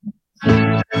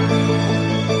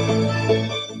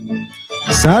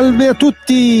Salve a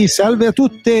tutti, salve a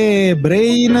tutte,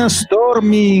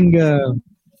 brainstorming.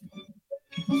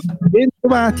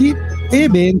 Bentrovati e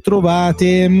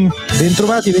bentrovate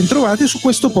su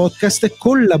questo podcast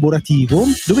collaborativo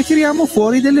dove tiriamo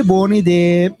fuori delle buone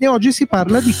idee e oggi si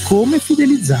parla di come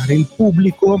fidelizzare il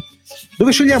pubblico,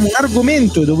 dove scegliamo un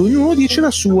argomento e dove ognuno dice la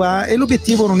sua e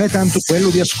l'obiettivo non è tanto quello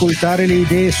di ascoltare le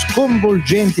idee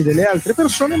sconvolgenti delle altre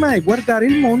persone, ma è guardare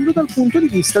il mondo dal punto di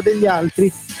vista degli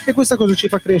altri e questa cosa ci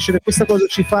fa crescere, questa cosa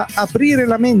ci fa aprire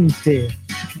la mente.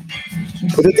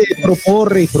 Potete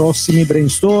proporre i prossimi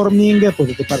brainstorming,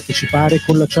 potete partecipare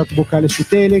con la chat vocale su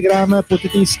Telegram,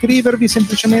 potete iscrivervi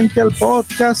semplicemente al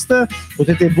podcast,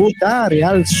 potete votare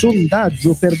al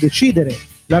sondaggio per decidere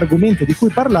l'argomento di cui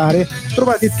parlare.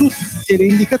 Trovate tutte le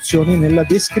indicazioni nella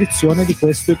descrizione di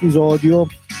questo episodio.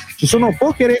 Ci sono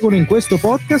poche regole in questo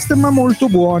podcast, ma molto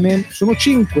buone. Sono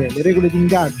 5 le regole di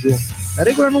ingaggio. La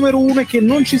regola numero 1 è che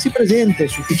non ci si presenta, è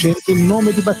sufficiente il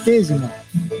nome di battesimo.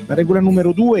 La regola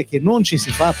numero 2 è che non ci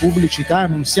si fa pubblicità,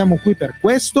 non siamo qui per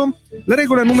questo. La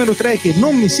regola numero 3 è che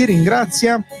non mi si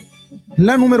ringrazia.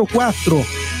 La numero 4,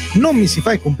 non mi si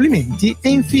fa i complimenti. E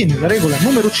infine la regola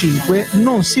numero 5,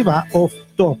 non si va off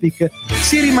topic,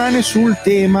 si rimane sul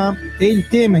tema, e il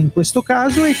tema in questo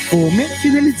caso è come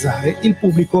fidelizzare il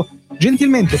pubblico,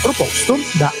 gentilmente proposto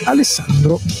da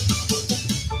Alessandro.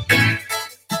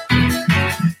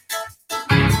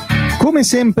 Come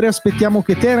sempre aspettiamo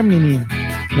che termini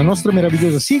la nostra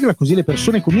meravigliosa sigla, così le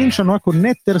persone cominciano a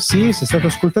connettersi. Se state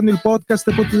ascoltando il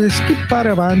podcast potete skippare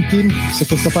avanti se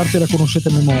questa parte la conoscete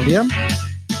a memoria.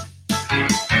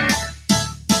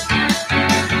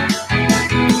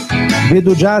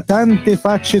 Vedo già tante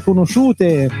facce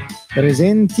conosciute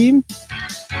presenti.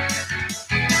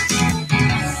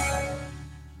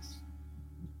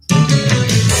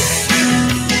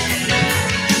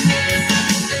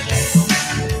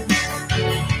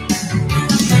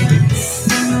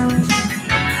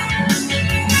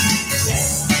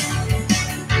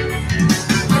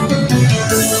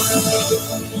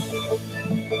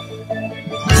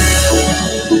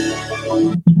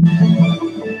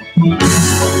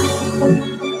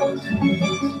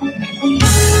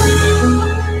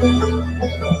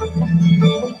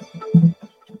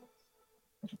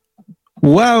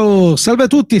 Wow, salve a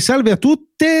tutti, salve a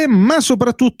tutte, ma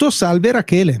soprattutto salve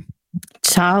Rachele.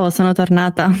 Ciao, sono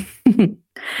tornata.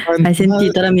 Hai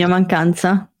sentito la mia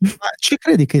mancanza? Ma ci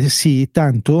credi che sì,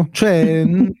 tanto? Cioè,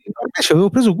 ormai ci avevo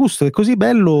preso gusto, è così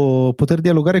bello poter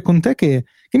dialogare con te che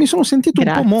mi sono sentito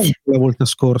un po' monco la volta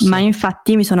scorsa. Ma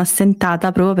infatti mi sono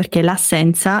assentata proprio perché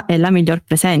l'assenza è la miglior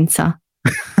presenza.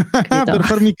 Per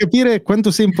farmi capire quanto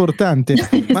sei importante. Ma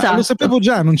Esatto. Lo sapevo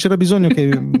già, non c'era bisogno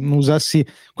che usassi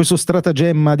questo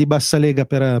stratagemma di bassa lega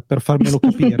per farmelo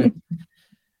capire.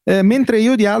 Mentre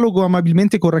io dialogo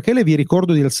amabilmente con Rachele, vi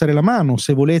ricordo di alzare la mano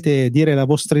se volete dire la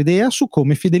vostra idea su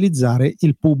come fidelizzare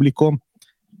il pubblico.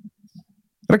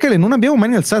 Rachele, non abbiamo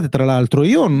mani alzate, tra l'altro.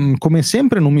 Io, come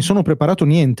sempre, non mi sono preparato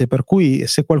niente, per cui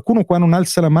se qualcuno qua non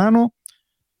alza la mano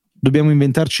dobbiamo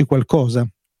inventarci qualcosa.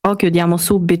 O chiudiamo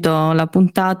subito la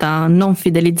puntata non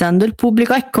fidelizzando il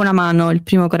pubblico. Ecco una mano, il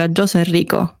primo coraggioso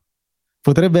Enrico.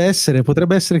 Potrebbe essere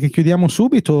che chiudiamo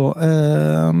subito.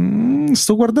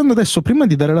 Sto guardando adesso, prima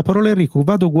di dare la parola a Enrico,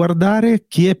 vado a guardare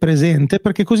chi è presente,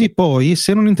 perché così poi,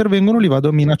 se non intervengono, li vado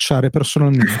a minacciare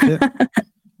personalmente,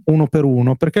 uno per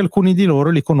uno, perché alcuni di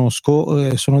loro li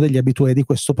conosco, sono degli abitué di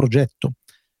questo progetto.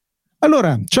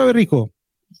 Allora, ciao Enrico.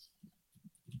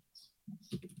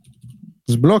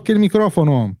 Sblocca il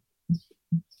microfono.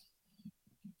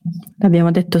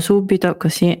 L'abbiamo detto subito,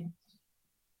 così.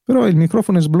 Però il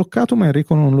microfono è sbloccato, ma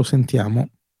Enrico non lo sentiamo.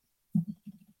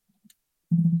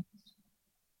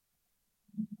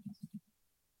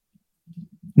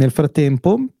 Nel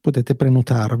frattempo potete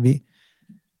prenotarvi.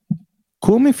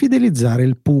 Come fidelizzare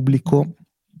il pubblico?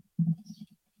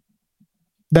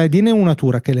 Dai, dine una tu,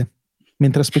 Rachele,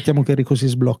 mentre aspettiamo che Enrico si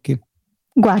sblocchi.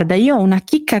 Guarda, io ho una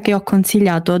chicca che ho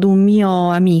consigliato ad un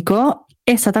mio amico,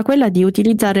 è stata quella di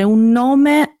utilizzare un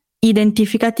nome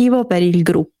identificativo per il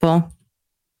gruppo.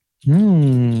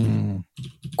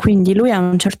 Quindi lui a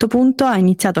un certo punto ha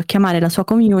iniziato a chiamare la sua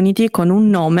community con un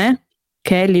nome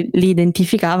che li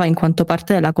identificava in quanto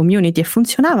parte della community, e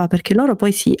funzionava perché loro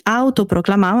poi si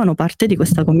autoproclamavano parte di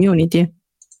questa community.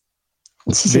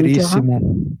 Verissimo.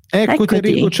 Eccoti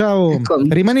Enrico, ciao. Eccomi.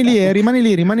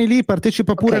 Rimani lì,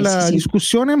 partecipa pure alla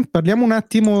discussione. Parliamo un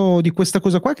attimo di questa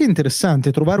cosa qua che è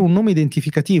interessante, trovare un nome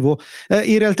identificativo.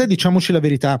 In realtà, diciamoci la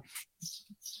verità,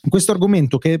 questo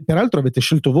argomento, che peraltro avete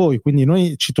scelto voi, quindi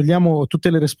noi ci togliamo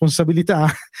tutte le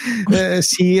responsabilità,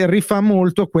 si rifà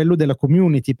molto a quello della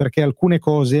community, perché alcune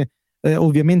cose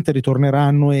ovviamente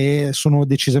ritorneranno e sono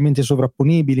decisamente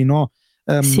sovrapponibili, no?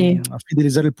 Sì.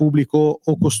 Fidelizzare il pubblico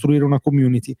o costruire una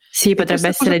community. Sì, E potrebbe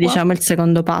questa cosa essere, qua, diciamo, il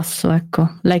secondo passo,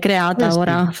 ecco. L'hai creata, sì,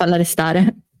 ora falla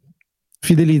restare.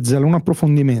 fidelizzala, un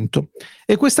approfondimento.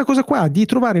 E questa cosa qua di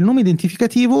trovare il nome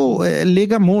identificativo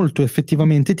lega molto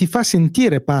effettivamente, ti fa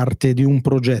sentire parte di un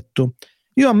progetto.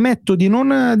 Io ammetto di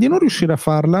non riuscire a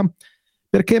farla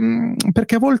perché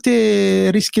a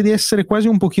volte rischia di essere quasi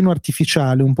un pochino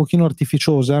artificiale, un pochino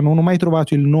artificiosa. Non ho mai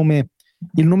trovato il nome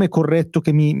corretto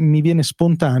che mi viene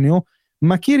spontaneo,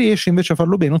 ma chi riesce invece a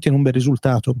farlo bene ottiene un bel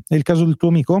risultato. È il caso del tuo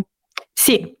amico?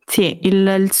 Sì,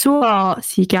 il suo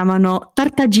si chiamano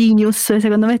Tartagenius,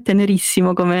 secondo me è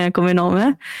tenerissimo come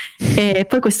nome, e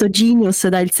poi questo genius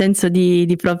dà il senso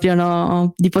di proprio,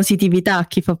 no, di positività a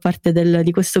chi fa parte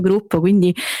di questo gruppo,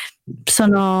 quindi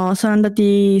sono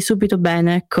andati subito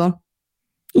bene, ecco.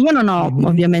 Io non ho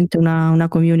ovviamente una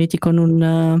community con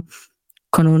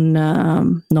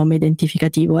un nome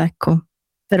identificativo, ecco,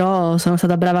 però sono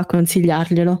stata brava a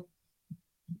consigliarglielo.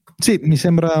 Sì, mi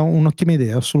sembra un'ottima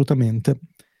idea, assolutamente.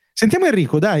 Sentiamo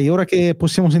Enrico, dai, ora che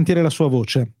possiamo sentire la sua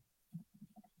voce.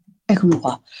 Eccomi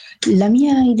qua. La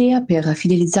mia idea per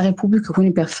fidelizzare il pubblico,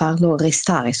 quindi per farlo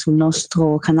restare sul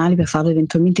nostro canale, per farlo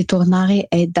eventualmente tornare,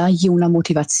 è dargli una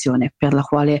motivazione per la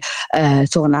quale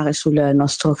tornare sul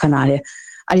nostro canale.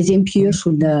 Ad esempio, io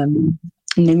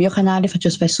nel mio canale faccio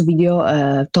spesso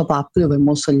video top up dove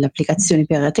mostro le applicazioni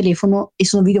per telefono e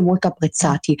sono video molto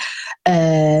apprezzati.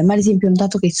 Ma ad esempio ho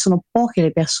notato che sono poche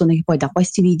le persone che poi da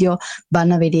questi video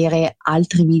vanno a vedere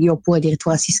altri video oppure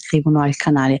addirittura si iscrivono al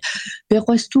canale. Per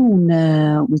questo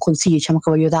un consiglio, diciamo, che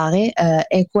voglio dare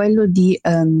è quello di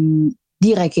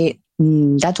dire che,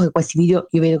 dato che questi video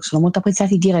io vedo che sono molto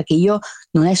apprezzati, dire che io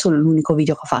non è solo l'unico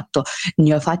video che ho fatto,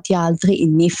 ne ho fatti altri e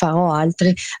ne farò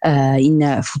altri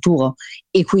in futuro,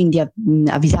 e quindi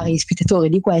avvisare gli spettatori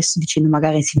di questo, dicendo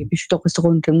magari se vi è piaciuto questo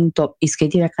contenuto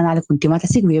iscrivetevi al canale, continuate a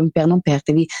seguirmi per non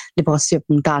perdervi le prossime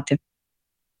puntate.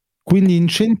 Quindi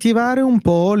incentivare un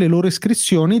po' le loro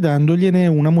iscrizioni dandogliene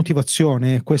una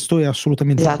motivazione, questo è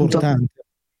assolutamente importante.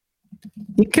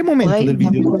 In che momento del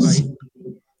video lo fai?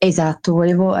 Esatto,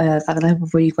 volevo parlare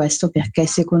proprio di questo perché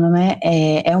secondo me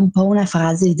è un po' una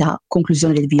frase da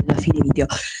conclusione del video, da fine video,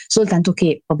 soltanto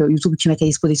che proprio YouTube ci mette a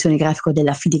disposizione il grafico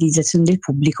della fidelizzazione del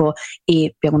pubblico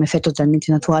e per un effetto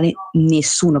totalmente naturale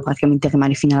nessuno praticamente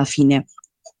rimane fino alla fine.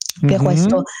 Per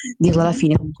questo dirlo alla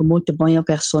fine, comunque molte buone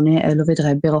persone lo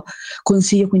vedrebbero.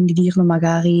 Consiglio quindi di dirlo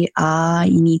magari a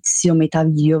inizio, metà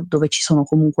video, dove ci sono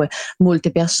comunque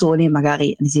molte persone,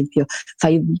 magari ad esempio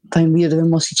fai un video dove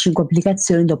mostri 5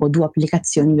 applicazioni, dopo 2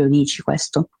 applicazioni lo dici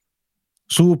questo.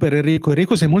 Super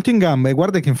Enrico sei molto in gamba, e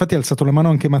guarda che infatti ha alzato la mano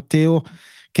anche Matteo,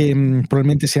 che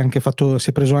probabilmente si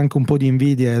è preso anche un po' di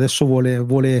invidia e adesso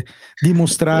vuole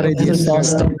dimostrare di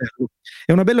essere.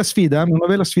 È una bella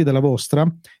sfida la vostra,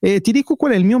 e ti dico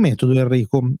qual è il mio metodo,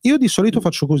 Enrico. Io di solito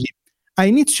faccio così: a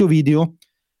inizio video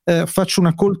faccio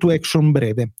una call to action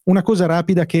breve, una cosa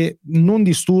rapida che non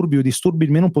disturbi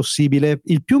il meno possibile,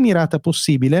 il più mirata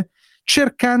possibile,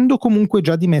 cercando comunque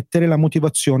già di mettere la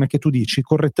motivazione che tu dici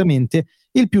correttamente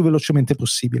il più velocemente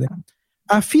possibile.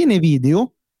 A fine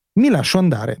video mi lascio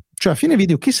andare, cioè a fine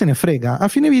video chi se ne frega, a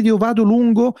fine video vado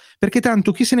lungo perché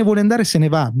tanto chi se ne vuole andare se ne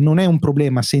va, non è un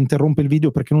problema se interrompe il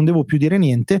video perché non devo più dire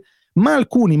niente, ma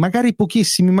alcuni, magari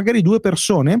pochissimi, magari 2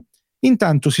 persone,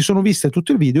 intanto si sono viste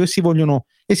tutto il video e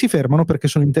si fermano perché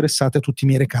sono interessate a tutti i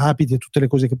miei recapiti e tutte le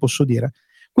cose che posso dire.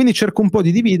 Quindi cerco un po'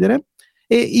 di dividere,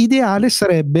 e ideale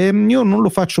sarebbe, io non lo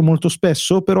faccio molto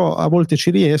spesso, però a volte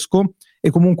ci riesco, e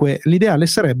comunque l'ideale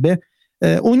sarebbe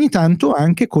ogni tanto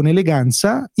anche con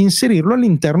eleganza inserirlo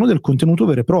all'interno del contenuto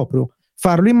vero e proprio,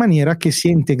 farlo in maniera che sia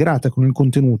integrata con il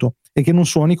contenuto e che non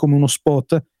suoni come uno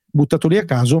spot buttato lì a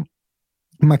caso,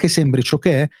 ma che sembri ciò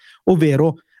che è,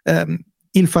 ovvero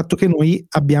il fatto che noi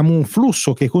abbiamo un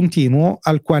flusso che è continuo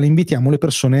al quale invitiamo le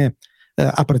persone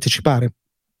a partecipare.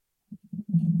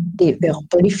 È un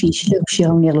po' difficile riuscire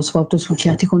a unirlo soprattutto su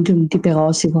certi contenuti,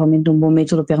 però sicuramente un buon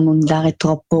metodo per non dare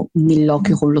troppo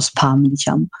nell'occhio con lo spam,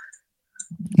 diciamo.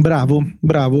 Bravo,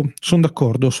 sono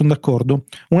d'accordo.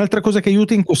 Un'altra cosa che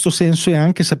aiuta in questo senso è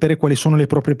anche sapere quali sono le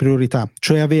proprie priorità,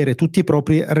 cioè avere tutti i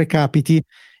propri recapiti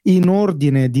in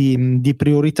ordine di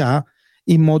priorità,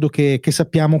 in modo che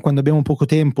sappiamo quando abbiamo poco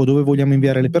tempo dove vogliamo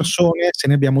inviare le persone, se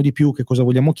ne abbiamo di più che cosa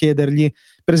vogliamo chiedergli.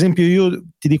 Per esempio, io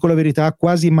ti dico la verità,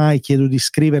 quasi mai chiedo di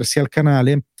iscriversi al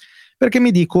canale, perché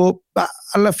mi dico,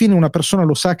 alla fine una persona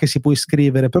lo sa che si può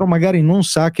iscrivere, però magari non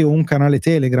sa che ho un canale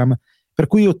Telegram, per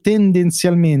cui io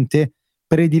tendenzialmente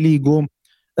prediligo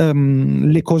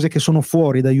le cose che sono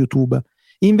fuori da YouTube.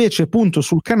 invece punto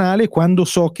sul canale quando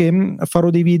so che farò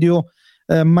dei video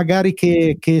magari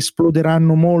che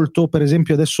esploderanno molto. Per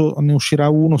esempio adesso ne uscirà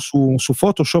uno su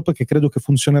Photoshop che credo che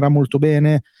funzionerà molto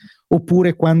bene,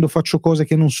 oppure quando faccio cose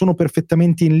che non sono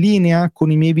perfettamente in linea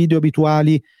con i miei video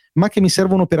abituali ma che mi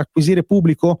servono per acquisire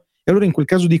pubblico, e allora in quel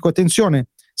caso dico attenzione,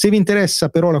 se vi interessa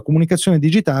però la comunicazione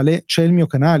digitale c'è il mio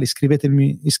canale,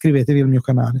 iscrivetevi al mio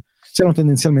canale, se no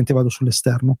tendenzialmente vado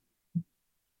sull'esterno.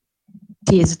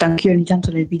 Sì, esatto, anche io ogni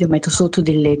tanto nel video metto sotto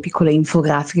delle piccole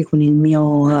infografiche con il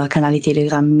mio canale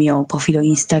Telegram, il mio profilo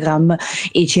Instagram,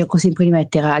 e cerco sempre di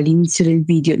mettere all'inizio del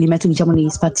video, li metto diciamo negli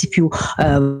spazi più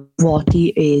vuoti,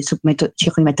 e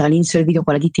cerco di mettere all'inizio del video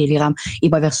quella di Telegram e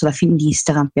poi verso la fine di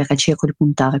Instagram, perché cerco di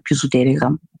puntare più su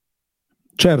Telegram.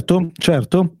 Certo.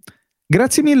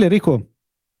 Grazie mille Enrico.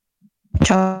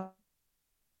 Ciao.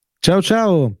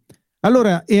 Ciao.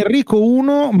 Allora, Enrico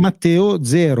 1, Matteo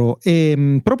 0,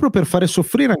 e proprio per fare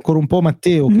soffrire ancora un po'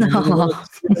 Matteo, che non vuole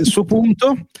il suo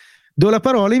punto, do la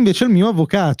parola invece al mio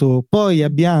avvocato. Poi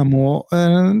abbiamo,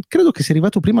 credo che sia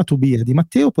arrivato prima Tobia, di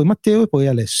Matteo e poi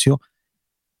Alessio.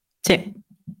 Sì.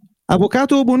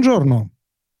 Avvocato, buongiorno.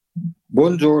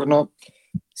 Buongiorno.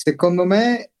 Secondo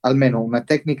me, almeno una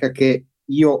tecnica che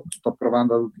io sto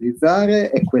provando ad utilizzare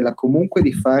è quella comunque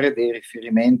di fare dei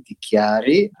riferimenti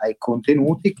chiari ai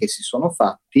contenuti che si sono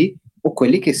fatti o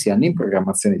quelli che si hanno in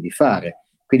programmazione di fare.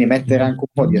 Quindi mettere anche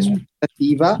un po' di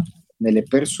aspettativa nelle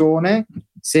persone,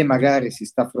 se magari si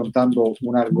sta affrontando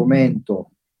un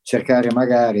argomento, cercare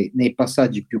magari nei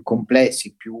passaggi più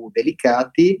complessi, più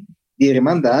delicati, di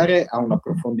rimandare a un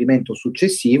approfondimento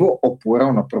successivo oppure a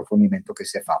un approfondimento che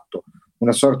si è fatto.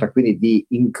 Una sorta quindi di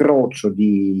incrocio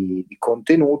di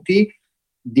contenuti,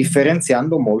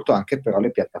 differenziando molto anche però le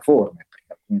piattaforme,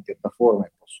 perché alcune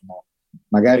piattaforme possono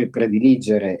magari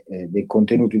prediligere dei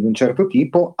contenuti di un certo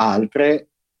tipo, altri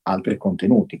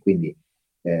contenuti, quindi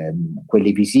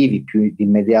quelli visivi più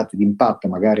immediati d'impatto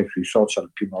magari sui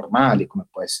social più normali come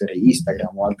può essere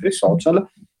Instagram o altri social,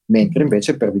 mentre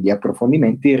invece per degli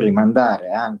approfondimenti rimandare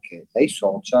anche dai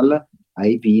social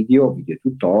ai video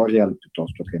tutorial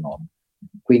piuttosto che non.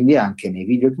 Quindi anche nei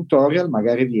video tutorial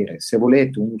magari dire, se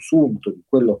volete un sunto di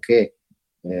quello che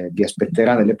vi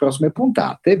aspetterà nelle prossime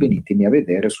puntate, venitemi a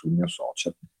vedere sul mio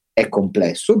social. È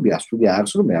complesso, bisogna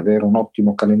studiarselo, bisogna avere un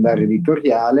ottimo calendario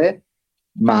editoriale,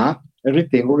 ma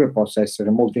ritengo che possa essere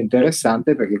molto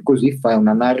interessante, perché così fai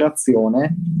una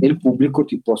narrazione e il pubblico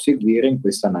ti può seguire in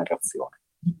questa narrazione.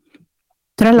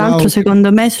 Tra l'altro,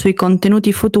 secondo me, sui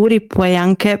contenuti futuri puoi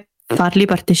anche farli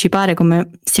partecipare, come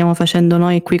stiamo facendo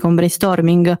noi qui con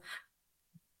Brainstorming,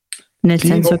 nel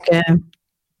senso che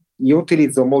io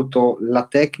utilizzo molto la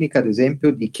tecnica, ad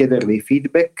esempio, di chiedere dei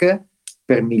feedback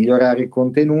per migliorare i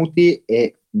contenuti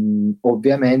e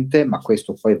ovviamente, ma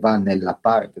questo poi va nella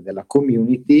parte della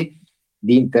community,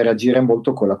 di interagire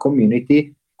molto con la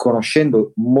community,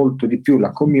 conoscendo molto di più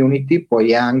la community,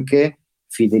 puoi anche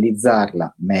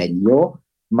fidelizzarla meglio,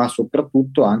 ma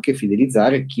soprattutto anche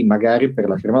fidelizzare chi magari per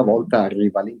la prima volta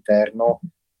arriva all'interno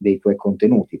dei tuoi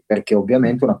contenuti, perché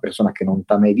ovviamente una persona che non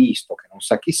t'ha mai visto, che non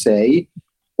sa chi sei,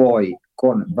 poi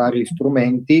con vari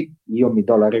strumenti, io mi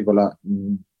do la regola,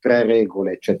 3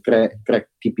 regole, cioè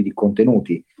tre tipi di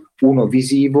contenuti, uno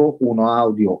visivo, uno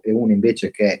audio e uno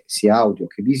invece che è sia audio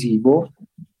che visivo,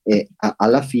 e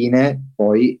alla fine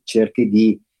poi cerchi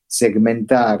di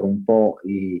segmentare un po'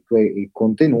 i tuoi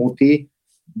contenuti,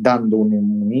 dando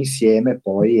un insieme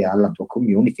poi alla tua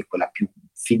community, quella più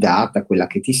fidata, quella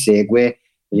che ti segue,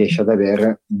 riesce ad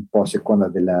avere un po' a seconda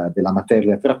della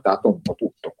materia trattata un po'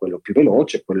 tutto, quello più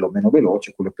veloce, quello meno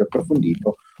veloce, quello più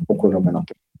approfondito o quello meno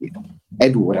approfondito. È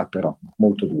dura però,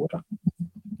 molto dura.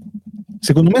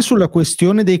 Secondo me sulla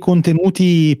questione dei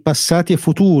contenuti passati e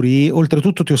futuri,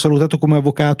 oltretutto ti ho salutato come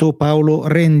avvocato Paolo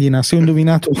Rendina, se ho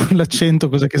indovinato l'accento,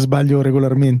 cosa che sbaglio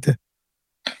regolarmente.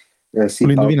 Sì,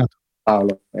 l'ho indovinato.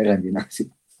 Paolo Rendina, sì.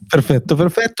 Perfetto,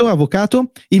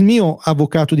 avvocato, il mio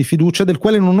avvocato di fiducia, del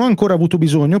quale non ho ancora avuto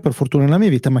bisogno, per fortuna nella mia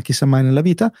vita, ma chissà mai nella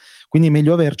vita, quindi è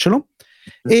meglio avercelo.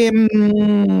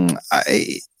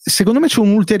 Secondo me c'è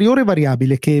un'ulteriore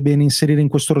variabile che è bene inserire in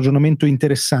questo ragionamento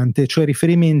interessante, cioè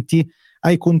riferimenti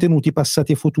ai contenuti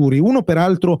passati e futuri. Uno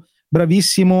peraltro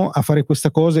bravissimo a fare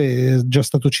questa cosa, è già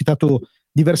stato citato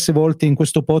diverse volte in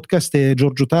questo podcast, è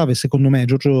Giorgio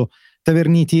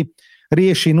Taverniti,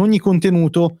 riesce in ogni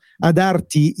contenuto a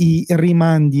darti i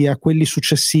rimandi a quelli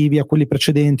successivi, a quelli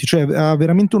precedenti, cioè ha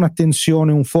veramente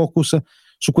un'attenzione, un focus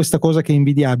su questa cosa che è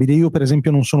invidiabile. Io per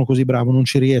esempio non sono così bravo, non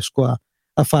ci riesco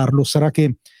a farlo, sarà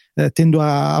che tendo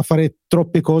a fare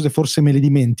troppe cose, forse me le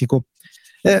dimentico.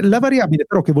 La variabile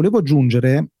però che volevo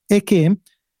aggiungere è che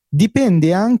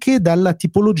dipende anche dalla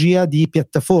tipologia di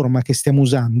piattaforma che stiamo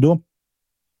usando,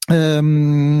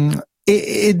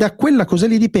 e da quella cosa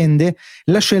lì dipende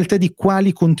la scelta di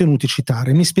quali contenuti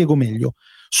citare. Mi spiego meglio.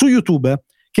 Su YouTube,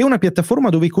 che è una piattaforma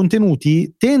dove i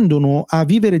contenuti tendono a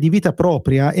vivere di vita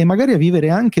propria e magari a vivere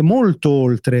anche molto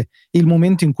oltre il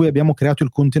momento in cui abbiamo creato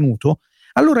il contenuto,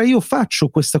 allora io faccio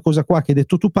questa cosa qua che hai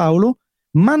detto tu, Paolo,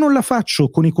 ma non la faccio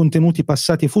con i contenuti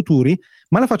passati e futuri,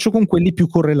 ma la faccio con quelli più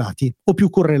correlati o più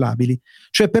correlabili.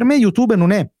 Cioè per me YouTube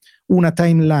non è una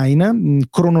timeline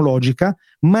cronologica,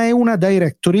 ma è una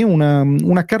directory,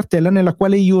 una cartella nella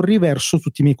quale io riverso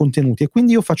tutti i miei contenuti, e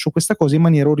quindi io faccio questa cosa in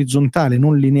maniera orizzontale,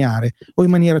 non lineare, o in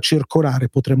maniera circolare,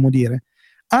 potremmo dire.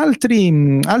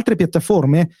 Altre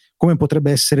piattaforme, come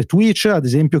potrebbe essere Twitch, ad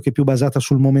esempio, che è più basata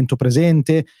sul momento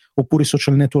presente, oppure i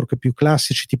social network più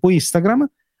classici tipo Instagram,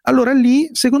 allora lì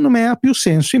secondo me ha più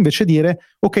senso invece dire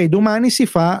ok, domani si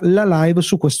fa la live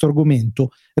su questo argomento,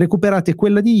 recuperate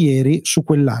quella di ieri su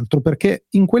quell'altro, perché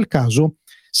in quel caso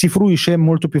si fruisce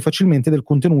molto più facilmente del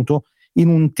contenuto in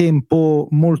un tempo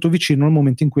molto vicino al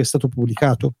momento in cui è stato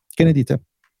pubblicato. Che ne dite?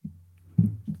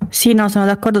 Sì, no, sono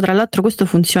d'accordo. Tra l'altro questo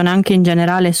funziona anche in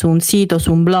generale su un sito,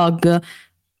 su un blog.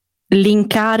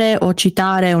 Linkare o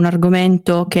citare un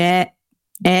argomento che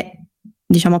è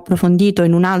diciamo approfondito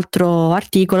in un altro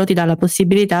articolo ti dà la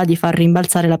possibilità di far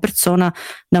rimbalzare la persona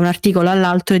da un articolo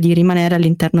all'altro e di rimanere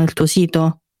all'interno del tuo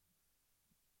sito.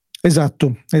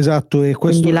 Esatto. E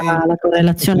questo quindi la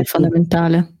correlazione è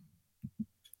fondamentale.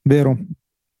 Vero.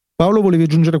 Paolo, volevi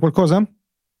aggiungere qualcosa?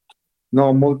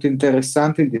 No, molto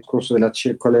interessante il discorso della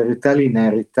circolarità,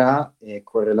 linearità e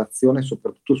correlazione,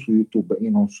 soprattutto su YouTube. Io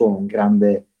non sono un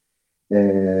grande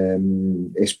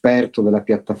esperto della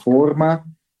piattaforma,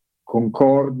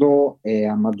 concordo, e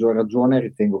a maggior ragione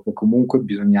ritengo che comunque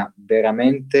bisogna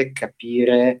veramente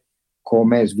capire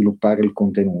come sviluppare il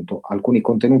contenuto. Alcuni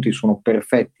contenuti sono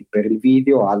perfetti per il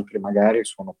video, altri magari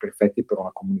sono perfetti per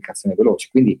una comunicazione veloce,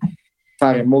 quindi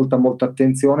fare molta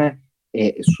attenzione,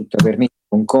 e su Tavernini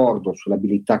concordo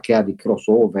sull'abilità che ha di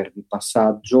crossover, di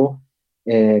passaggio.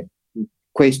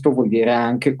 Questo vuol dire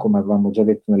anche, come avevamo già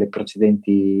detto nelle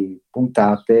precedenti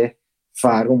puntate,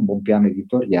 fare un buon piano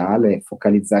editoriale,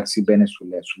 focalizzarsi bene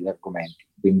sugli argomenti.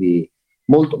 Quindi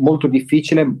molto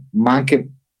difficile, ma anche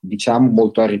diciamo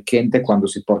molto arricchente quando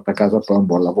si porta a casa poi un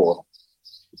buon lavoro.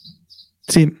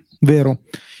 Sì, vero.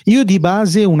 Io di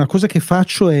base una cosa che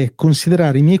faccio è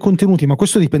considerare i miei contenuti, ma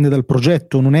questo dipende dal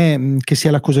progetto, non è che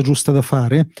sia la cosa giusta da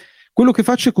fare. Quello che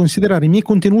faccio è considerare i miei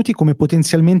contenuti come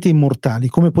potenzialmente immortali,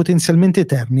 come potenzialmente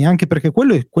eterni, anche perché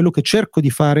quello è quello che cerco di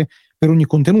fare per ogni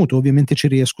contenuto. Ovviamente ci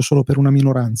riesco solo per una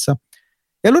minoranza.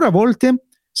 E allora a volte,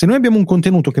 se noi abbiamo un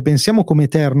contenuto che pensiamo come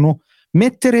eterno,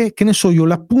 mettere, che ne so io,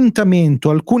 l'appuntamento,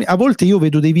 a volte io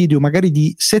vedo dei video magari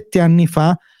di 7 anni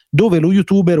fa dove lo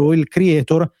youtuber o il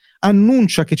creator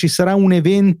annuncia che ci sarà un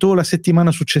evento la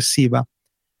settimana successiva.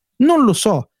 Non lo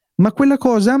so, ma quella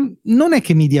cosa non è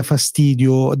che mi dia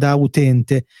fastidio da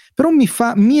utente, però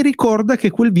mi ricorda che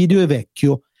quel video è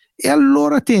vecchio, e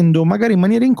allora tendo magari in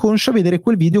maniera inconscia a vedere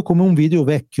quel video come un video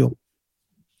vecchio.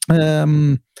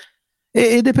 Ed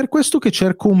è per questo che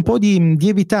cerco un po' di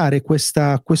evitare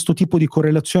questo tipo di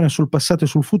correlazione sul passato e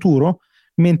sul futuro,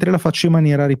 mentre la faccio in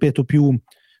maniera, ripeto,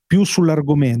 più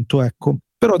sull'argomento, ecco.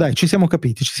 Però dai, ci siamo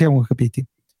capiti.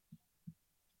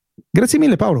 Grazie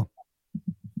mille, Paolo.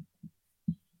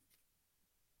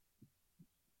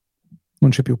 Non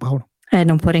c'è più Paolo.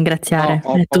 Non può ringraziare,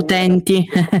 no, tu tenti.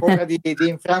 Ho paura di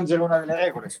infrangere una delle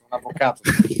regole, sono un avvocato.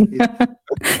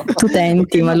 Tu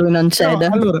tenti, ma lui non cede.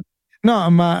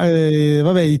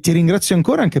 Vabbè, ti ringrazio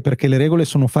ancora, anche perché le regole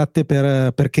sono fatte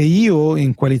perché io,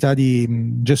 in qualità di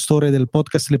gestore del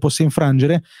podcast, le posso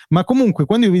infrangere, ma comunque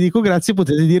quando io vi dico grazie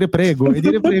potete dire prego, e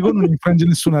dire prego non infrange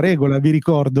nessuna regola, vi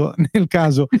ricordo. Nel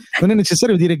caso non è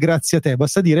necessario dire grazie a te,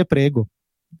 basta dire prego.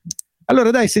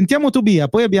 Allora dai, sentiamo Tobia,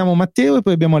 poi abbiamo Matteo e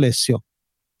poi abbiamo Alessio.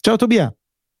 Ciao Tobia.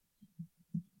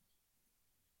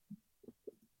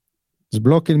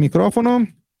 Sblocca il microfono.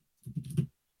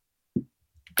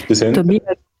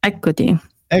 Tobia, eccoti.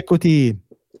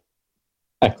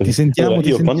 Ti sentiamo. Allora,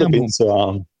 io quando penso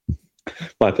a...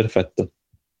 Vai, perfetto.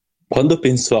 Quando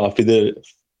penso a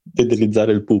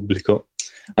fidelizzare il pubblico,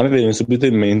 a me viene subito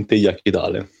in mente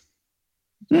Yakidale.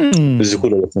 Di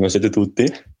sicuro lo conoscete tutti,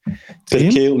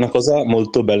 perché una cosa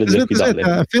molto bella di Yakidale.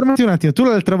 Aspetta, fermati un attimo. Tu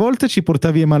l'altra volta ci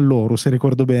portavi Emalloro, se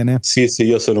ricordo bene. Sì,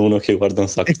 io sono uno che guarda un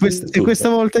sacco. E questa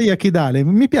volta Yakidale.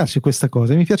 Mi piace questa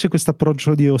cosa, mi piace questo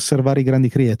approccio di osservare i grandi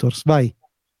creators. Vai.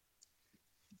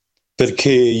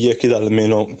 Perché Yakidale,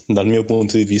 almeno dal mio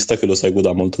punto di vista, che lo seguo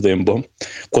da molto tempo,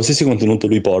 qualsiasi contenuto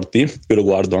lui porti, io lo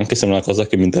guardo, anche se non è una cosa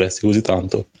che mi interessi così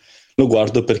tanto, lo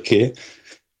guardo perché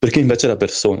invece è la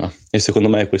persona. E secondo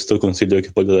me questo è il consiglio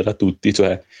che voglio dare a tutti,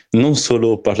 cioè non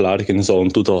solo parlare, che ne so,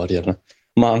 un tutorial,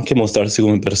 ma anche mostrarsi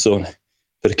come persone,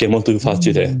 perché è molto più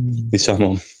facile,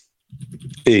 diciamo,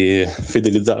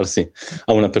 fidelizzarsi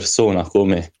a una persona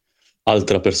come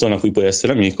altra persona a cui puoi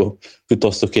essere amico,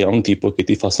 piuttosto che a un tipo che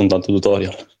ti fa soltanto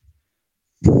tutorial.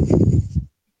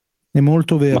 È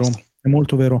molto vero, Basta. è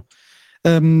molto vero.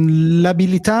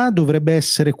 L'abilità dovrebbe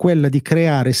essere quella di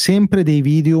creare sempre dei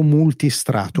video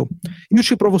multistrato. Io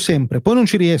ci provo sempre, poi non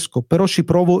ci riesco, però ci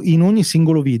provo in ogni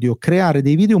singolo video. Creare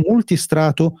dei video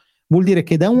multistrato vuol dire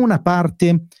che da una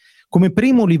parte, come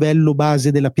primo livello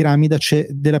base della piramide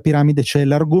c'è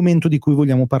l'argomento di cui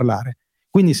vogliamo parlare.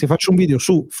 Quindi se faccio un video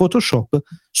su Photoshop,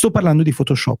 sto parlando di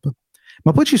Photoshop.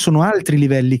 Ma poi ci sono altri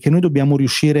livelli che noi dobbiamo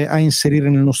riuscire a inserire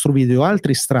nel nostro video,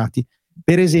 altri strati.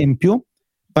 Per esempio,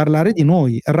 parlare di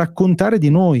noi, raccontare di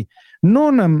noi,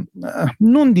 non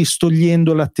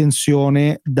distogliendo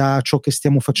l'attenzione da ciò che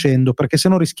stiamo facendo, perché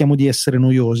sennò rischiamo di essere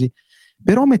noiosi,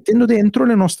 però mettendo dentro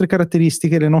le nostre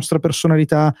caratteristiche, le nostre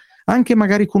personalità, anche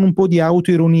magari con un po' di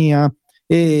autoironia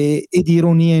e di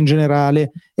ironia in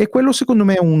generale. E quello secondo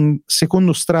me è un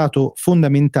secondo strato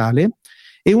fondamentale.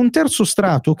 E un terzo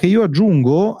strato che io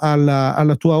aggiungo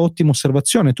alla tua ottima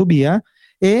osservazione, Tobia,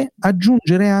 è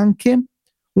aggiungere anche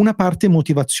una parte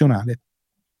motivazionale.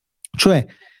 Cioè,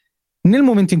 nel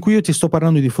momento in cui io ti sto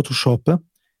parlando di Photoshop,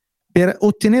 per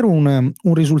ottenere un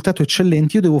risultato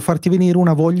eccellente io devo farti venire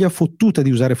una voglia fottuta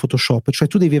di usare Photoshop, cioè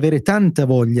tu devi avere tanta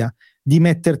voglia di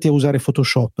metterti a usare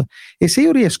Photoshop. E se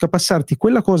io riesco a passarti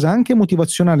quella cosa anche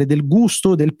motivazionale del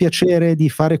gusto, del piacere di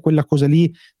fare quella cosa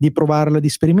lì, di provarla, di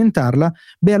sperimentarla,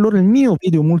 beh, allora il mio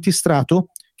video multistrato,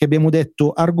 che abbiamo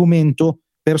detto argomento,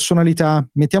 personalità,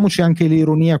 mettiamoci anche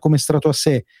l'ironia come strato a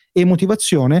sé e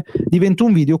motivazione, diventa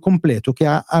un video completo che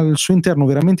ha al suo interno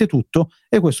veramente tutto,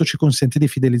 e questo ci consente di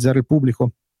fidelizzare il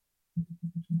pubblico.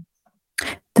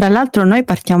 Tra l'altro noi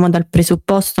partiamo dal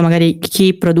presupposto, magari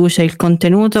chi produce il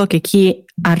contenuto, che chi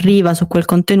arriva su quel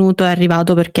contenuto è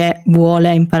arrivato perché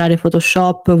vuole imparare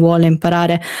Photoshop, vuole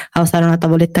imparare a usare una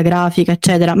tavoletta grafica,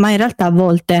 eccetera, ma in realtà a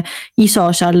volte i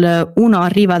social uno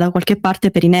arriva da qualche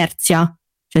parte per inerzia,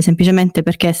 cioè semplicemente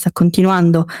perché sta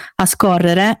continuando a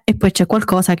scorrere e poi c'è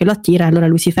qualcosa che lo attira e allora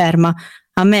lui si ferma.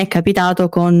 A me è capitato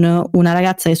con una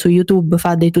ragazza che su YouTube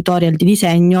fa dei tutorial di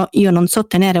disegno. Io non so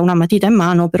tenere una matita in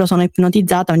mano, però sono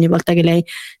ipnotizzata ogni volta che lei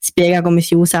spiega come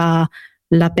si usa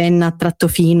la penna a tratto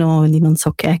fino di non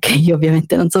so che io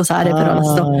ovviamente non so usare,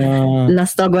 però la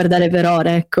sto a guardare per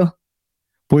ore, ecco.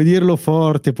 Puoi dirlo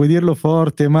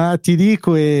forte, ma ti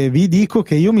dico e vi dico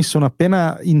che io mi sono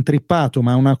appena intrippato,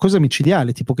 ma è una cosa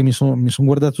micidiale, tipo che mi sono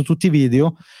guardato tutti i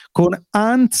video con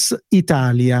Ants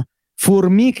Italia,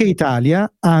 Formiche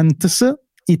Italia, Ants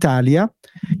Italia,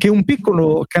 che è un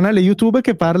piccolo canale YouTube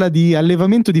che parla di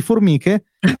allevamento di formiche.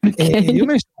 Okay. E io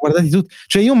me ne sono guardati tutti,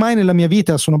 cioè io mai nella mia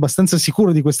vita sono abbastanza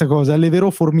sicuro di questa cosa, alleverò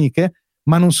formiche,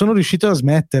 ma non sono riuscito a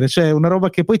smettere, cioè è una roba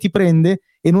che poi ti prende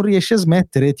e non riesci a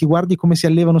smettere, ti guardi come si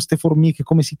allevano ste formiche,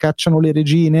 come si cacciano le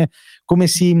regine, come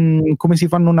si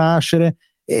fanno nascere,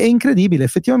 è incredibile,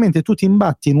 effettivamente tu ti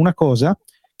imbatti in una cosa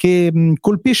che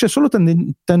colpisce solo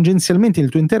tangenzialmente il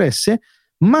tuo interesse,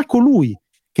 ma colui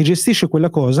che gestisce quella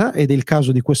cosa, ed è il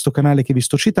caso di questo canale che vi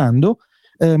sto citando,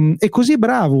 è così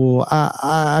bravo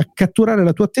a catturare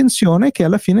la tua attenzione che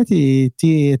alla fine te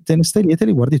ne stai lì e te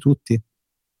li guardi tutti.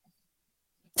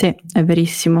 Sì, è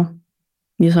verissimo.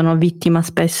 Io sono vittima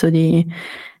spesso di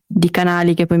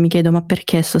canali che poi mi chiedo: ma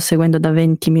perché sto seguendo da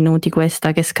 20 minuti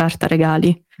questa che scarta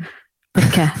regali?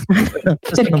 Perché?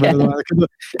 Questa è una bella domanda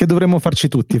che dovremmo farci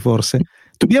tutti, forse.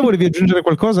 Tobia, volevi aggiungere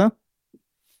qualcosa?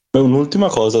 Beh, un'ultima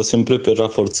cosa, sempre per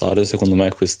rafforzare secondo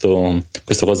me questa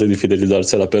cosa di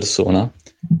fidelizzarsi alla persona,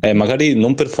 è magari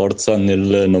non per forza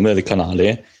nel nome del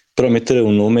canale, però mettere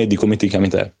un nome di come ti chiami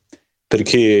te.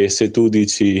 Perché se tu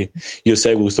dici io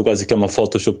seguo questo qua si chiama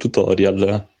Photoshop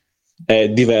Tutorial, è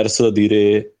diverso da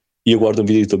dire io guardo un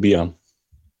video di Tobia.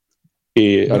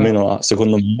 E almeno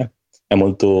secondo me è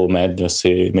molto meglio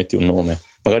se metti un nome.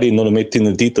 Magari non lo metti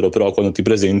nel titolo, però quando ti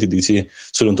presenti dici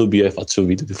sono un Tobia e faccio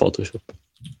video di Photoshop.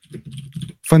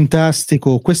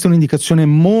 Fantastico, questa è un'indicazione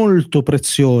molto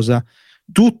preziosa.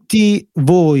 Tutti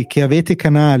voi che avete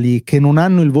canali che non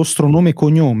hanno il vostro nome e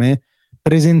cognome,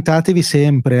 presentatevi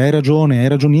sempre, hai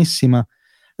ragionissima.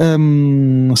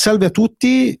 Salve a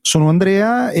tutti, sono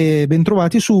Andrea e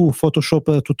bentrovati su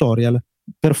Photoshop Tutorial.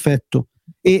 Perfetto.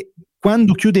 E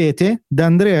quando chiudete, da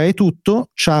Andrea è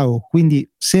tutto, ciao, quindi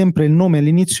sempre il nome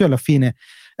all'inizio e alla fine.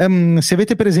 Se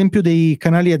avete per esempio dei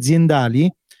canali aziendali,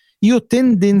 io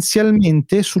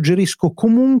tendenzialmente suggerisco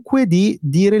comunque di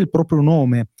dire il proprio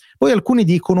nome, Poi alcuni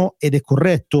dicono, ed è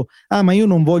corretto, ma io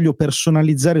non voglio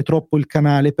personalizzare troppo il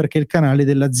canale perché è il canale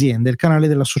dell'azienda, è il canale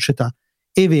della società.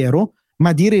 È vero,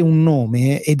 ma dire un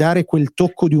nome e dare quel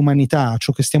tocco di umanità a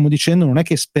ciò che stiamo dicendo non è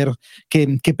che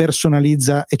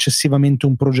personalizza eccessivamente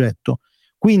un progetto.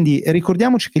 Quindi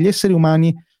ricordiamoci che gli esseri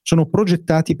umani sono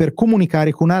progettati per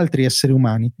comunicare con altri esseri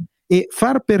umani e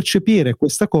far percepire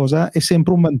questa cosa è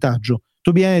sempre un vantaggio.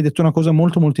 Tobia, hai detto una cosa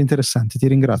molto molto interessante, ti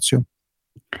ringrazio.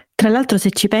 Tra l'altro, se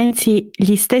ci pensi,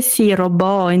 gli stessi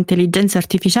robot o intelligenze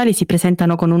artificiali si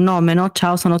presentano con un nome, no?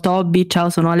 Ciao, sono Toby, ciao,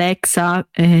 sono Alexa,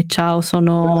 ciao,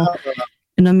 sono...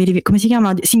 non mi come si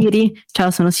chiama? Siri,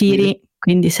 ciao, sono Siri.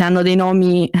 Quindi se hanno dei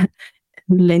nomi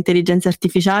le intelligenze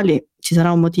artificiali ci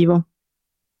sarà un motivo.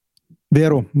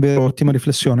 Vero, ottima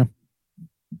riflessione.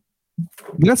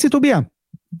 Grazie Tobia.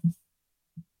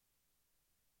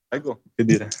 Prego, che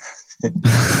dire.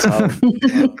 Ciao.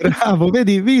 Bravo,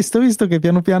 vedi, visto che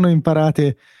piano piano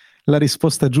imparate la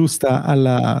risposta giusta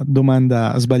alla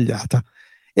domanda sbagliata.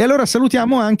 E allora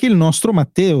salutiamo anche il nostro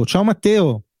Matteo. Ciao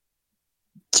Matteo.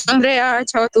 Ciao Andrea,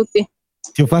 ciao a tutti.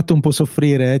 Ti ho fatto un po'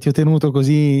 soffrire, ti ho tenuto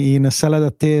così in sala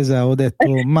d'attesa, ho detto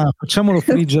ma facciamolo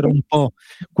friggere un po'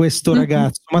 questo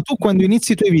ragazzo. Ma tu quando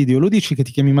inizi i tuoi video lo dici che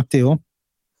ti chiami Matteo?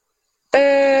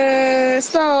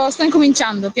 Sto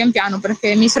incominciando pian piano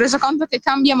perché mi sono reso conto che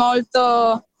cambia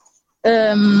molto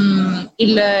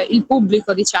il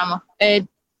pubblico, diciamo, e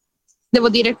devo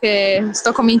dire che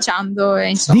sto cominciando e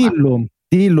insomma.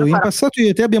 Dillo, in passato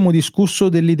io e te abbiamo discusso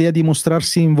dell'idea di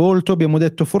mostrarsi in volto, abbiamo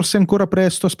detto forse ancora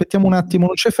presto, aspettiamo un attimo,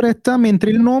 non c'è fretta,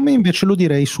 mentre il nome invece lo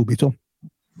direi subito.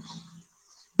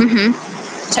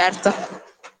 Certo.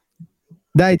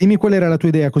 Dai, dimmi qual era la tua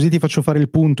idea, così ti faccio fare il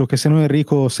punto, che se no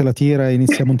Enrico se la tira e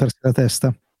inizia a montarsi la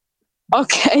testa.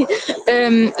 Ok,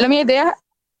 la mia idea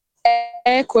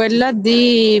è quella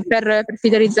di, per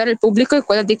fidelizzare il pubblico, è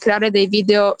quella di creare dei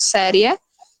video serie,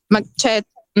 ma cioè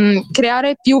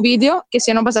creare più video che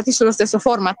siano basati sullo stesso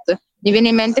format. Mi viene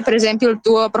in mente per esempio il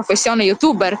tuo professione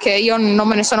youtuber, che io non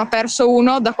me ne sono perso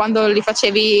uno da quando li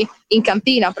facevi in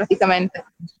cantina praticamente.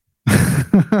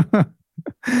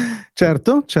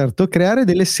 Certo, creare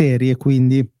delle serie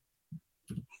quindi.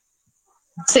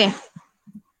 Sì,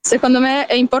 secondo me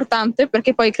è importante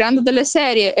perché poi creando delle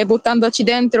serie e buttandoci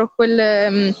dentro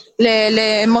quelle,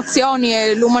 le emozioni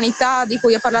e l'umanità di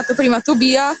cui ha parlato prima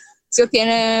Tobia, si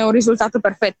ottiene un risultato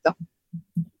perfetto.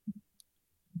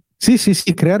 Sì,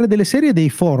 creare delle serie e dei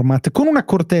format con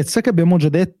un'accortezza che abbiamo già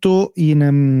detto in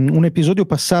un episodio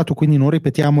passato, quindi non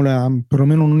ripetiamola,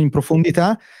 perlomeno non in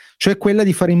profondità, cioè quella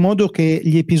di fare in modo che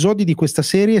gli episodi di questa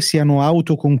serie siano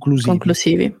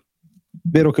autoconclusivi.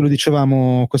 Vero che lo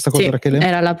dicevamo questa cosa, sì, Rachele?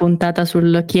 Era la puntata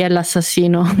sul chi è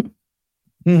l'assassino.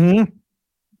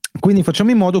 Quindi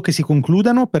facciamo in modo che si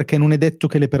concludano, perché non è detto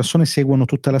che le persone seguano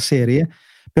tutta la serie,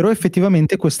 però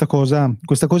effettivamente questa cosa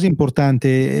è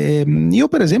importante. Io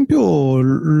per esempio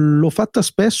l'ho fatta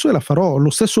spesso e la farò.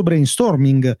 Lo stesso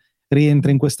brainstorming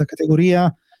rientra in questa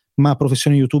categoria, ma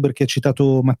professione youtuber che ha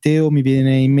citato Matteo, mi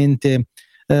viene in mente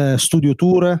Studio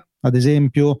Tour ad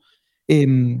esempio,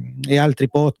 e altri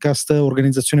podcast,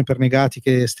 Organizzazione per Negati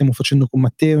che stiamo facendo con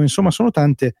Matteo. Insomma, sono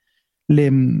tante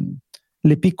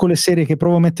le piccole serie che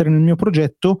provo a mettere nel mio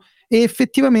progetto, e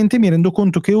effettivamente mi rendo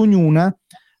conto che ognuna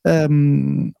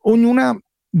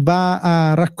va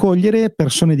a raccogliere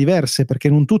persone diverse, perché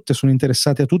non tutte sono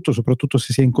interessate a tutto, soprattutto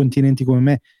se si è in continenti come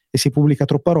me e si pubblica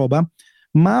troppa roba,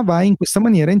 ma va in questa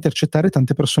maniera a intercettare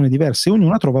tante persone diverse e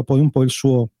ognuna trova poi un po' la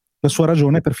sua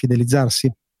ragione per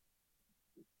fidelizzarsi.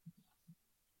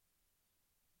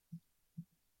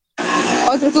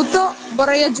 Oltretutto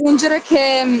vorrei aggiungere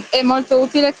che è molto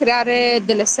utile creare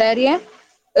delle serie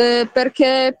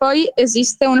perché poi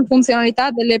esiste una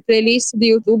funzionalità delle playlist di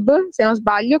YouTube, se non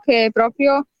sbaglio, che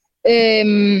proprio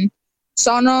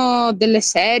sono delle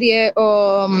serie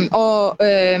o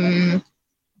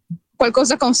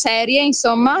qualcosa con serie,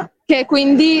 insomma, che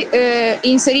quindi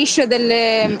inserisce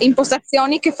delle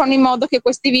impostazioni che fanno in modo che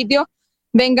questi video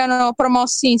vengano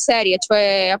promossi in serie,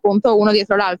 cioè appunto uno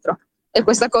dietro l'altro. E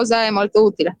questa cosa è molto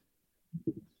utile.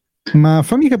 Ma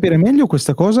fammi capire meglio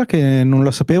questa cosa, che non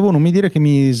la sapevo, non mi dire che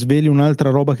mi sveli un'altra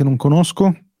roba che non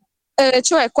conosco.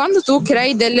 Cioè quando tu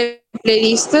crei delle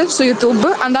playlist su YouTube,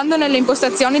 andando nelle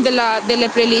impostazioni delle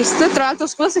playlist, tra l'altro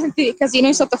scusa se senti casino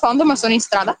in sottofondo ma sono in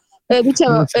strada,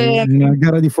 dicevo una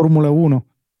gara di Formula 1.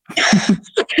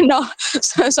 no,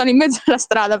 sono in mezzo alla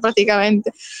strada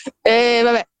praticamente.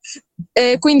 Vabbè.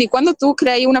 Quindi quando tu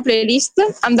crei una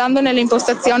playlist, andando nelle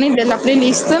impostazioni della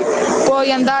playlist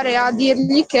puoi andare a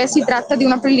dirgli che si tratta di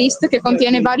una playlist che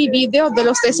contiene vari video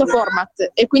dello stesso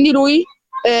format, e quindi lui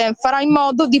farà in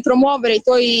modo di promuovere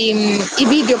i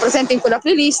video presenti in quella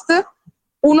playlist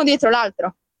uno dietro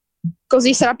l'altro.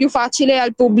 Così sarà più facile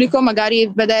al pubblico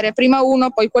magari vedere prima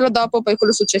uno, poi quello dopo, poi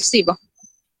quello successivo.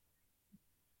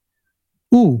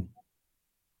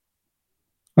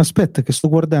 Aspetta che sto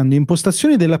guardando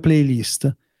impostazioni della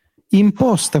playlist,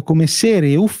 imposta come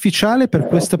serie ufficiale per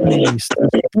questa playlist.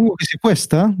 Suppongo che sia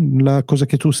questa la cosa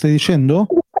che tu stai dicendo?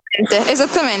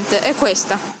 Esattamente, è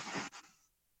questa.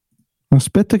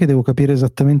 Aspetta che devo capire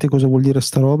esattamente cosa vuol dire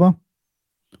sta roba.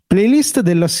 Playlist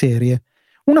della serie.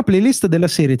 Una playlist della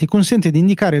serie ti consente di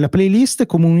indicare la playlist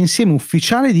come un insieme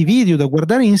ufficiale di video da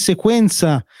guardare in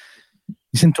sequenza.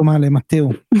 Mi sento male,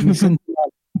 Matteo. Mi sento male.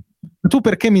 Tu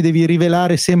perché mi devi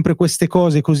rivelare sempre queste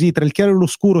cose così tra il chiaro e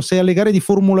l'oscuro? Sei alle gare di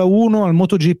Formula 1, al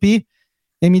MotoGP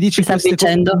e mi dici queste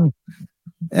cose?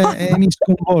 Mi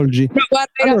sconvolgi. No,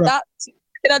 guarda, in realtà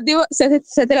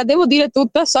se te la devo dire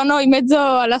tutta, sono in mezzo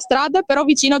alla strada, però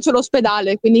vicino c'è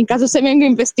l'ospedale, quindi in caso se vengo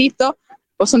investito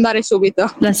posso andare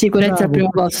subito. La sicurezza al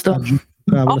primo posto.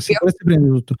 Bravo, la sicurezza prima di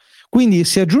tutto. Quindi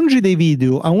se aggiungi dei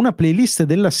video a una playlist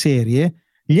della serie,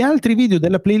 gli altri video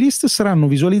della playlist saranno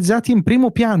visualizzati in primo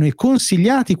piano e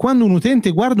consigliati quando un utente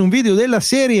guarda un video della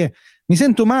serie. Mi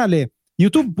sento male.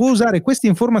 YouTube può usare queste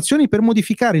informazioni per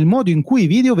modificare il modo in cui i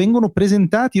video vengono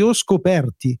presentati o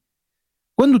scoperti.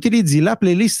 Quando utilizzi la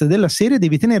playlist della serie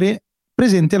devi tenere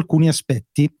presente alcuni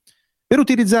aspetti. Per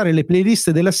utilizzare le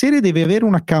playlist della serie devi avere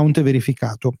un account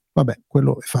verificato. Vabbè,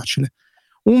 quello è facile.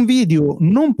 Un video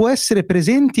non può essere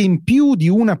presente in più di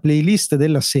una playlist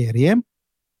della serie,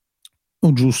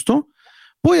 o giusto?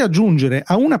 Puoi aggiungere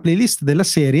a una playlist della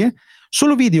serie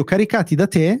solo video caricati da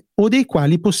te o dei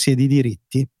quali possiedi i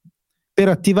diritti. Per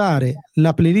attivare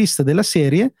la playlist della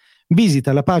serie,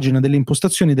 visita la pagina delle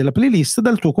impostazioni della playlist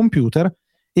dal tuo computer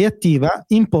e attiva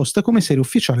imposta come serie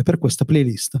ufficiale per questa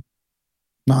playlist.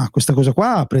 Ma questa cosa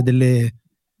qua apre delle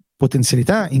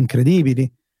potenzialità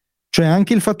incredibili. Cioè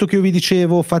anche il fatto che io vi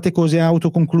dicevo fate cose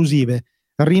autoconclusive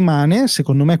rimane,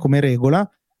 secondo me, come regola,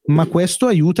 ma questo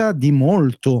aiuta di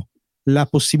molto la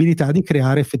possibilità di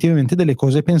creare effettivamente delle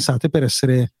cose pensate per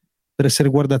essere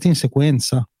guardate in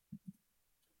sequenza.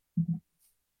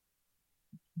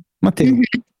 Matteo.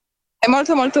 È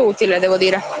molto molto utile, devo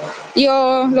dire.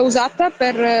 Io l'ho usata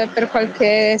per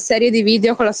qualche serie di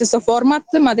video con lo stesso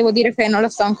format, ma devo dire che non la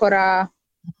sto ancora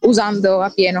usando a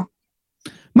pieno.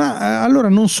 Ma allora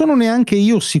non sono neanche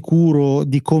io sicuro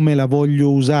di come la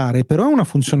voglio usare, però è una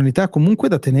funzionalità comunque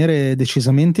da tenere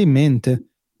decisamente in mente.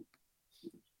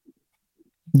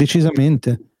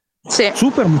 Decisamente. Sì.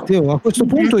 Super Matteo, a questo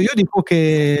punto io dico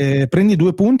che prendi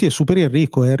 2 punti e superi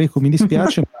Enrico. Enrico, mi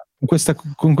dispiace, ma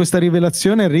con questa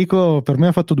rivelazione Enrico per me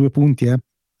ha fatto 2 punti.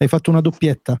 Hai fatto una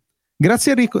doppietta.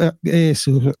 Grazie Enrico.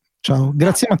 Ciao,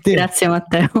 grazie Matteo. Grazie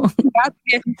Matteo.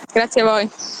 Grazie a voi.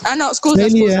 Ah no, scusa.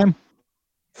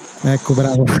 Ecco,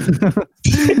 bravo.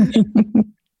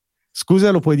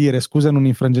 Scusa, lo puoi dire, scusa, non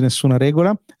infrange nessuna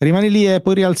regola. Rimani lì e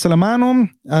poi rialza la mano.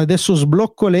 Adesso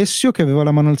sblocco Alessio che aveva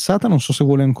la mano alzata, non so se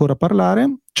vuole ancora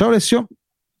parlare. Ciao Alessio.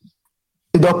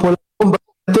 Dopo la bomba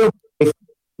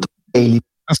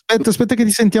aspetta che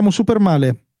ti sentiamo super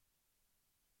male.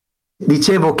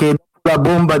 Dicevo che dopo la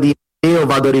bomba di Matteo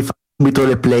vado a rifare subito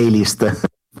le playlist.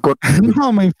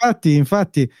 No, ma infatti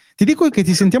ti dico che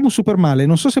ti sentiamo super male.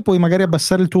 Non so se puoi magari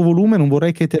abbassare il tuo volume, non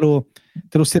vorrei che te lo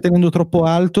stia tenendo troppo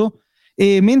alto,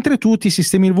 e mentre tu ti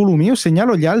sistemi il volume io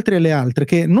segnalo agli altri e alle altre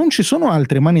che non ci sono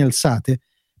altre mani alzate,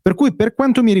 per cui per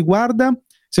quanto mi riguarda,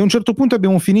 se a un certo punto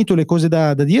abbiamo finito le cose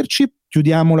da dirci,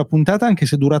 chiudiamo la puntata, anche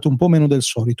se è durato un po' meno del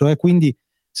solito, quindi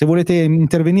se volete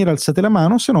intervenire alzate la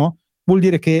mano, se no vuol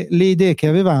dire che le idee che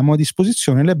avevamo a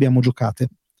disposizione le abbiamo giocate.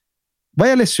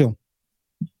 Vai Alessio.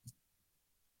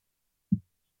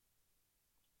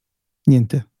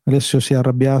 Niente, Alessio si è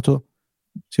arrabbiato,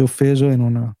 si è offeso e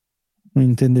non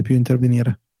intende più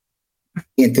intervenire.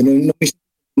 Niente, non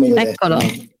mi Eccolo.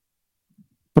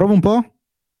 Prova un po'.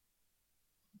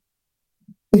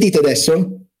 Sentite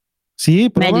adesso? Sì,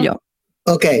 prova. Meglio.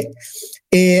 Ok,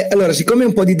 allora siccome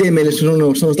un po' di idee me ne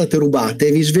sono state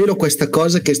rubate, vi svelo questa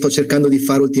cosa che sto cercando di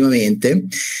fare ultimamente,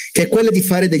 che è quella di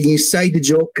fare degli inside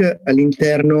joke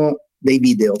all'interno dei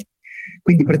video.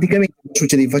 Quindi praticamente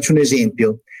succede, vi faccio un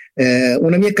esempio.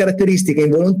 Una mia caratteristica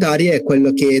involontaria è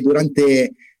quello che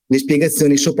durante le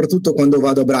spiegazioni, soprattutto quando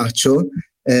vado a braccio,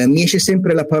 mi esce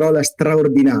sempre la parola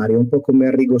straordinario, un po' come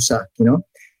Arrigo Sacchi, no?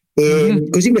 E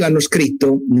così me l'hanno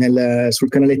scritto sul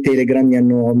canale Telegram,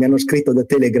 mi hanno scritto da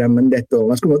Telegram, mi hanno detto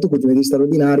ma scusa, tu continui di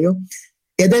straordinario,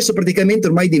 e adesso praticamente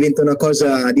ormai diventa una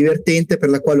cosa divertente per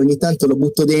la quale ogni tanto lo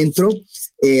butto dentro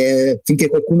e finché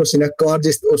qualcuno se ne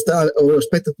accorge o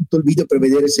aspetta tutto il video per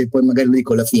vedere se poi magari lo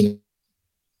dico alla fine.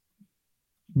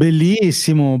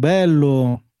 Bellissimo,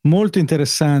 bello, molto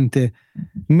interessante.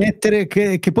 Mettere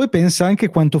che poi pensa anche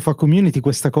quanto fa community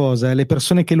questa cosa, le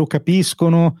persone che lo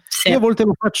capiscono. Sì. Io a volte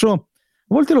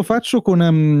lo faccio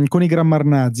con i grammar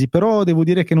nazi, però devo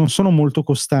dire che non sono molto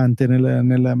costante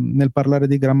nel parlare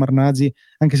dei grammar nazi,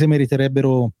 anche se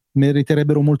meriterebbero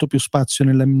molto più spazio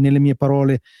nelle mie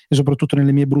parole e soprattutto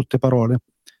nelle mie brutte parole.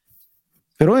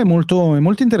 Però è molto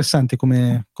interessante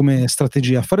come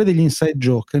strategia, fare degli inside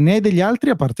joke. Ne hai degli altri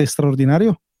a parte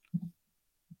straordinario?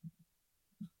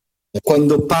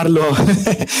 Quando parlo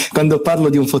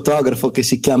di un fotografo che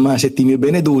si chiama Settimio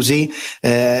Benedusi,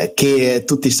 che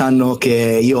tutti sanno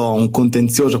che io ho un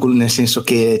contenzioso con lui, nel senso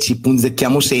che ci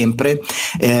punzecchiamo sempre,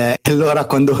 allora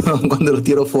quando lo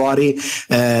tiro fuori,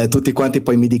 tutti quanti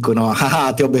poi mi dicono: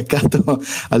 ti ho beccato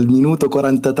al minuto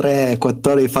 43,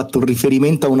 14, hai fatto un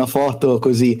riferimento a una foto,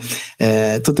 così,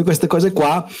 tutte queste cose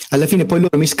qua. Alla fine poi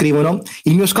loro mi scrivono.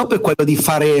 Il mio scopo è quello di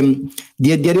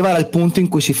arrivare al punto in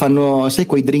cui si fanno, sai,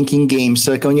 quei drinking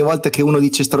games, che ogni volta che uno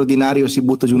dice straordinario si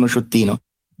butta giù uno sciottino.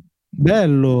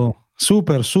 Bello,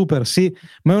 super, sì.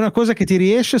 Ma è una cosa che ti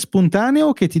riesce spontaneo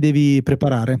o che ti devi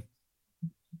preparare?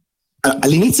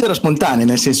 All'inizio era spontaneo,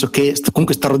 nel senso che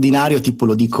comunque straordinario tipo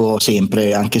lo dico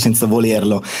sempre, anche senza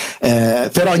volerlo,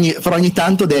 però ogni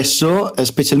tanto adesso,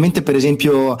 specialmente per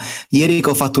esempio ieri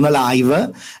che ho fatto una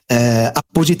live,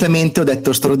 appositamente ho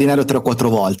detto straordinario 3 o 4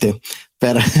 volte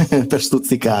per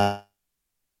stuzzicare.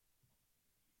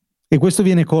 E questo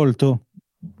viene colto?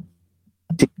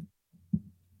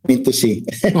 Sì,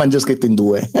 ma già scritto in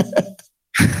 2.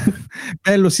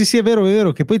 Bello, sì, è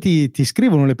vero che poi ti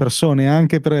scrivono le persone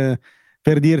anche per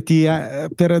dirti,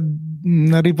 per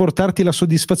riportarti la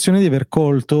soddisfazione di aver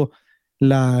colto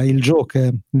il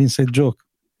joke, l'inside joke.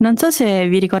 Non so se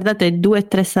vi ricordate 2 o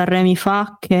 3 Sanremi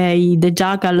fa che i The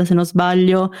Jackal, se non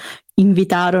sbaglio,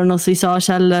 invitarono sui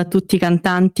social tutti i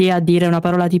cantanti a dire una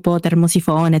parola tipo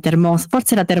termosifone,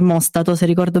 forse era termostato se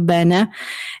ricordo bene,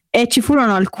 e ci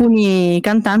furono alcuni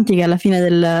cantanti che alla fine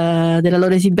della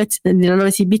loro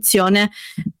esibizione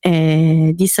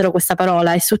dissero questa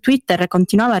parola, e su Twitter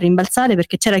continuava a rimbalzare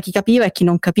perché c'era chi capiva e chi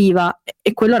non capiva,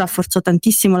 e quello rafforzò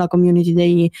tantissimo la community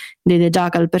dei The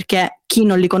Jackal, perché chi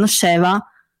non li conosceva,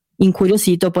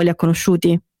 incuriosito, poi li ha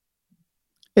conosciuti.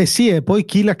 Eh sì, e poi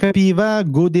chi la capiva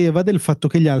godeva del fatto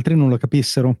che gli altri non la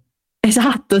capissero.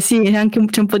 Esatto, sì,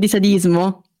 c'è un po' di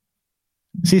sadismo.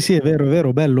 Sì, è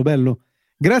vero, bello.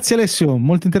 Grazie Alessio,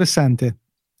 molto interessante.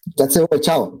 Grazie a voi,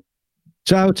 ciao.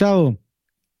 Ciao.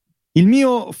 Il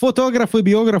mio fotografo e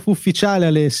biografo ufficiale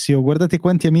Alessio, guardate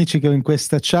quanti amici che ho in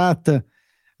questa chat.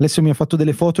 Alessio mi ha fatto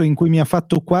delle foto in cui mi ha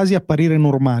fatto quasi apparire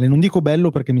normale, non dico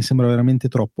bello perché mi sembra veramente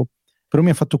troppo, però mi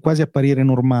ha fatto quasi apparire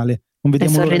normale. Non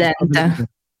vediamo sorridente.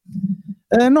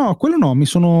 No, quello no, mi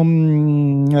sono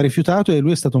rifiutato, e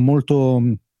lui è stato molto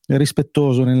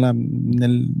rispettoso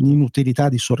nell'inutilità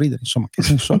di sorridere, insomma, che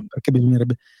senso ha? Perché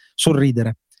bisognerebbe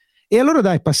sorridere. E allora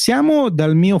dai, passiamo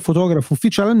dal mio fotografo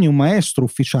ufficiale al mio maestro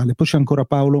ufficiale, poi c'è ancora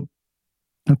Paolo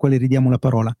al quale ridiamo la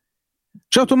parola.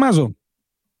 Ciao Tommaso.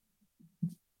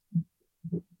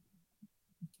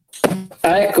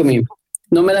 Eccomi,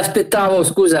 non me l'aspettavo,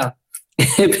 scusa.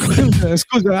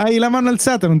 Scusa, hai la mano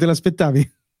alzata, non te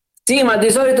l'aspettavi? Sì, ma di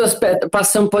solito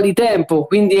passa un po' di tempo,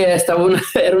 quindi ero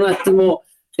un attimo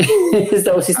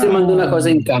stavo sistemando una cosa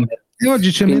in camera. E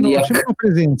oggi c'è meno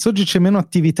presenza, oggi c'è meno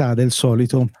attività del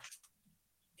solito.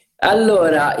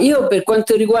 Allora, io per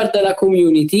quanto riguarda la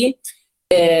community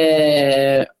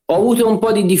ho avuto un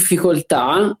po' di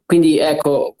difficoltà, quindi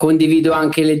ecco, condivido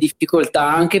anche le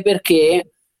difficoltà, anche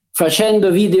perché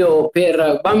facendo video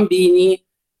per bambini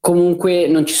comunque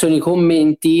non ci sono i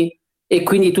commenti e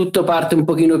quindi tutto parte un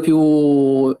pochino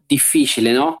più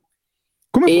difficile, no?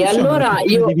 Come e allora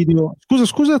io video?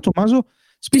 Scusa Tommaso,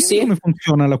 spiegami come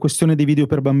funziona la questione dei video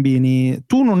per bambini.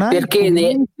 Tu non hai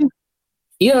commenti?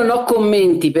 Io non ho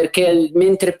commenti perché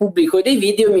mentre pubblico dei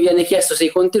video mi viene chiesto se i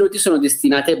contenuti sono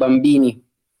destinati ai bambini.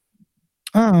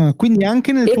 Ah, quindi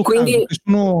anche nel tuo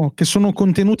caso, che sono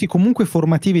contenuti comunque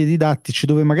formativi e didattici,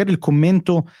 dove magari il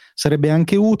commento sarebbe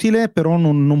anche utile, però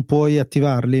non puoi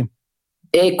attivarli.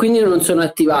 E quindi non sono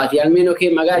attivati, almeno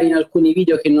che magari in alcuni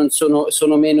video che non sono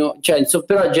meno, cioè,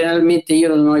 però generalmente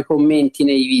io non ho i commenti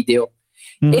nei video.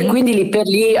 E quindi lì per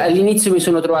lì all'inizio mi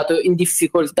sono trovato in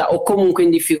difficoltà, o comunque in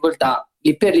difficoltà,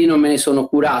 lì per lì non me ne sono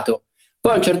curato.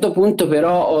 Poi a un certo punto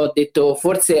però ho detto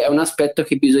forse è un aspetto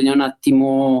che bisogna un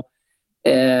attimo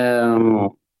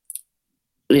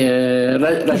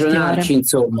ragionarci,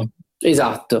 insomma.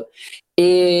 Esatto.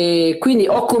 E quindi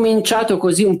ho cominciato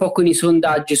così un po' con i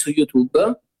sondaggi su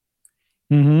YouTube,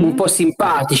 un po'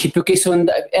 simpatici, più che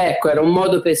sondaggi, ecco, era un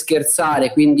modo per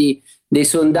scherzare, quindi dei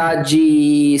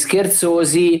sondaggi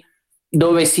scherzosi,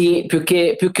 dove più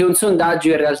che un sondaggio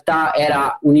in realtà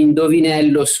era un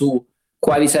indovinello su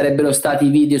quali sarebbero stati i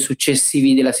video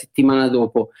successivi della settimana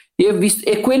dopo. Io ho visto,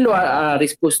 e quello ha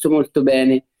risposto molto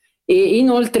bene. E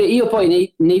inoltre io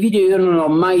poi nei video io non ho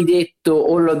mai detto,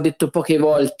 o l'ho detto poche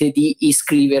volte, di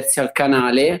iscriversi al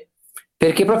canale,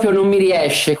 perché proprio non mi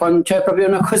riesce, cioè proprio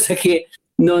una cosa che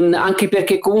non, anche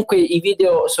perché comunque i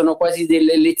video sono quasi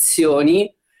delle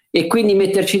lezioni, e quindi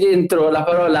metterci dentro la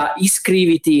parola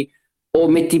iscriviti o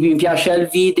metti mi piace al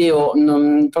video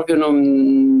proprio non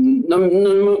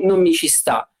mi ci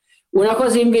sta. Una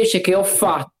cosa invece che ho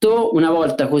fatto una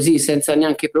volta così senza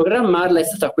neanche programmarla è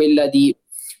stata quella di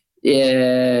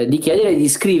chiedere di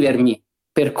iscrivermi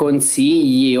per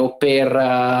consigli o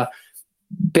per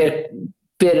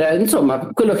insomma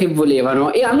quello che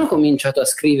volevano, e hanno cominciato a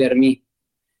scrivermi,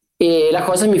 e la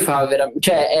cosa mi fa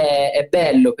cioè è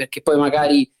bello, perché poi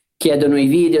magari chiedono i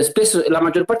video, spesso la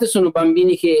maggior parte sono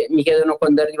bambini che mi chiedono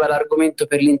quando arriva l'argomento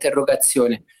per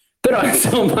l'interrogazione, però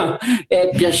insomma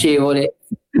è piacevole.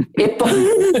 E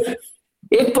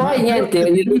poi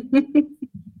niente.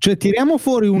 Cioè, tiriamo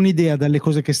fuori un'idea dalle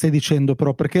cose che stai dicendo,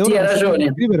 però, perché ora sì, hai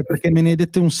ragione, perché me ne hai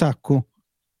dette un sacco.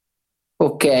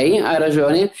 Ok, hai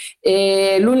ragione.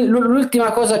 E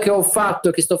l'ultima cosa che ho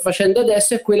fatto, che sto facendo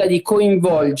adesso, è quella di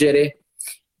coinvolgere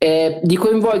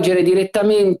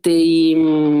direttamente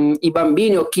i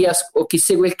bambini o chi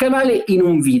segue il canale in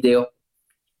un video.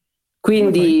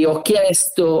 Quindi ho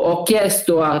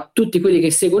chiesto a tutti quelli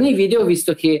che seguono i video,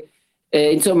 visto che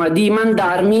insomma, di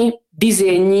mandarmi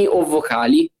disegni o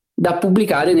vocali da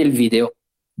pubblicare nel video.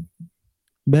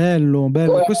 Bello.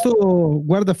 Questo,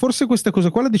 guarda, forse questa cosa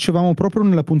qua la dicevamo proprio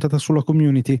nella puntata sulla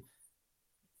community.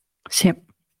 Sì.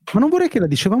 Ma non vorrei che la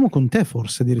dicevamo con te,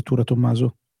 forse, addirittura,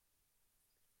 Tommaso.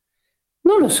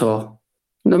 Non lo so.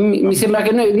 Mi sembra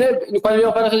che noi quando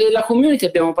abbiamo parlato della community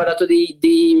abbiamo parlato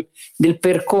del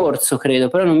percorso, credo,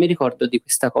 però non mi ricordo di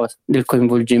questa cosa, del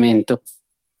coinvolgimento.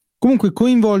 Comunque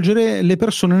coinvolgere le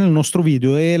persone nel nostro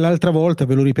video, e l'altra volta,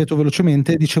 ve lo ripeto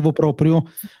velocemente, dicevo proprio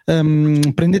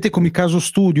prendete come caso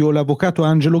studio l'avvocato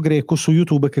Angelo Greco su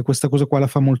YouTube, che questa cosa qua la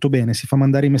fa molto bene, si fa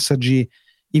mandare i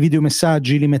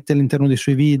videomessaggi, li mette all'interno dei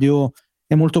suoi video,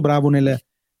 è molto bravo nel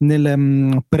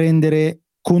prendere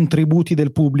contributi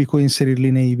del pubblico e inserirli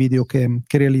nei video che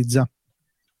realizza.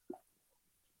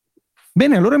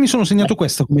 Bene, allora mi sono segnato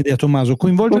questa come idea, Tommaso,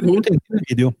 coinvolgere gli utenti nel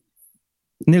video,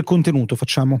 nel contenuto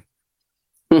facciamo.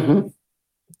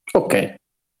 Ok.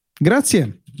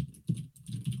 Grazie.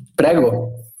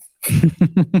 Prego.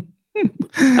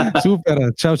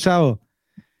 Super, ciao.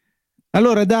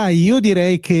 Allora dai, io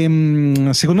direi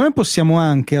che secondo me possiamo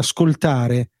anche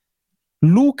ascoltare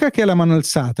Luca che ha la mano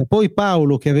alzata, poi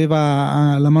Paolo che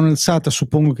aveva la mano alzata,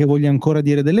 suppongo che voglia ancora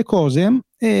dire delle cose,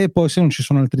 e poi se non ci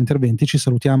sono altri interventi ci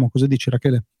salutiamo. Cosa dici,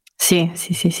 Rachele? Sì,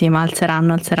 ma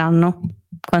alzeranno.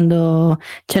 Quando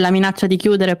c'è la minaccia di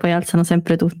chiudere poi alzano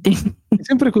sempre tutti. È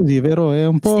sempre così, vero? È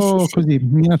un po' così,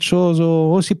 minaccioso,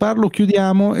 o si parla o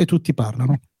chiudiamo e tutti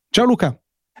parlano. Ciao Luca.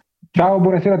 Ciao,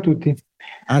 buonasera a tutti.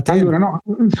 A te. Allora,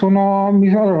 mi sono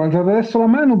alzato adesso la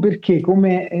mano perché,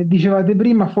 come dicevate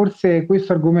prima, forse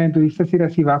questo argomento di stasera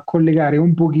si va a collegare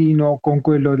un pochino con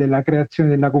quello della creazione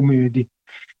della community.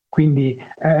 Quindi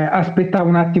aspettavo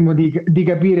un attimo di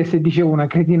capire se dicevo una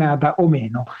cretinata o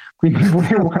meno, quindi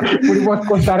volevo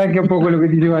ascoltare anche un po' quello che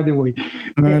dicevate voi.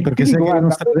 Perché sai che le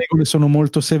nostre regole sono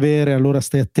molto severe, allora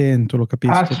stai attento, lo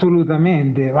capisco.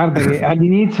 Assolutamente, guarda che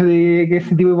all'inizio che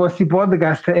sentivo i vostri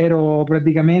podcast ero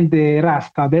praticamente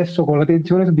rasta, adesso con la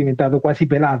tensione sono diventato quasi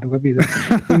pelato, capito?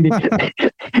 Quindi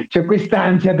c'è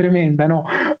quest'ansia tremenda, no?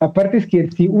 A parte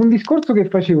scherzi, un discorso che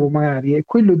facevo magari è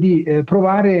quello di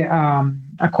provare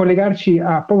a collegarci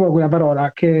a proprio quella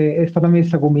parola che è stata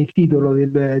messa come il titolo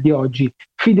di oggi,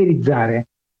 fidelizzare.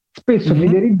 Spesso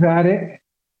fidelizzare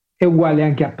è uguale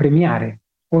anche a premiare,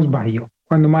 o sbaglio?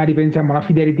 Quando magari pensiamo alla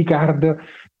fidelity card,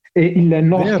 il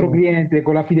nostro cliente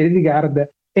con la fidelity card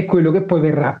è quello che poi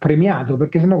verrà premiato,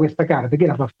 perché sennò questa card che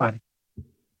la fa fare?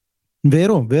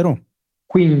 Vero.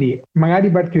 Quindi magari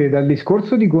partire dal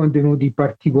discorso di contenuti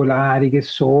particolari che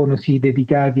sono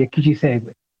dedicati a chi ci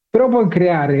segue, però poi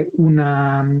creare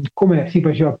come si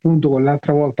faceva appunto con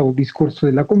l'altra volta col discorso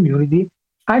della community,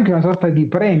 anche una sorta di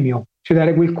premio, cioè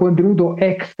dare quel contenuto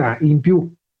extra in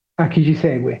più a chi ci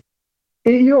segue.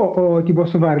 E io ti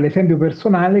posso fare l'esempio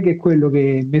personale, che è quello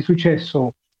che mi è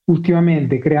successo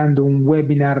ultimamente creando un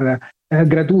webinar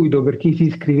gratuito per chi si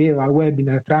iscriveva al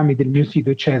webinar tramite il mio sito,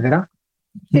 eccetera.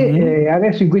 E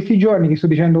adesso in questi giorni che sto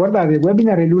dicendo guardate, il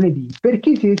webinar è lunedì, per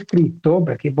chi si è iscritto,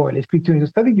 perché poi le iscrizioni sono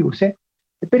state chiuse,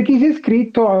 Per chi si è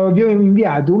iscritto vi ho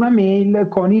inviato una mail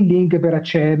con il link per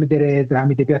accedere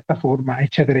tramite piattaforma,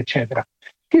 eccetera, eccetera.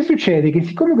 Che succede? Che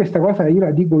siccome questa cosa io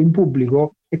la dico in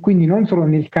pubblico, e quindi non solo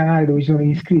nel canale dove ci sono gli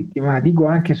iscritti, ma la dico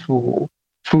anche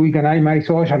sui canali magari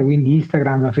social, quindi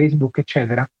Instagram, Facebook,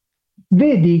 eccetera,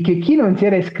 vedi che chi non si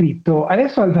era iscritto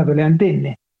adesso ha alzato le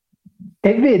antenne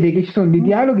e vede che ci sono dei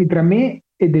dialoghi tra me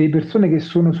e delle persone che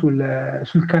sono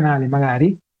sul canale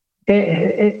magari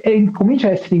e comincia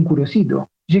a essere incuriosito.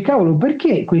 Dice, cavolo,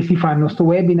 perché questi fanno sto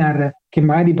webinar che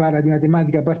magari parla di una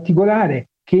tematica particolare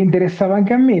che interessava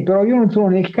anche a me, però io non sono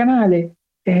nel canale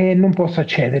e non posso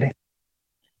accedere.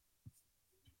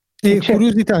 E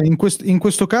curiosità, in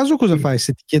questo caso cosa fai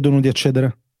se ti chiedono di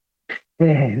accedere?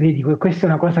 Vedi, questa è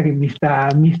una cosa che mi sta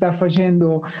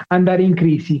facendo andare in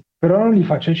crisi, però non li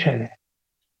faccio accedere.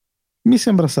 Mi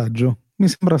sembra saggio.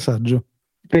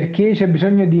 Perché c'è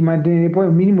bisogno di mantenere poi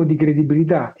un minimo di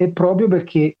credibilità e proprio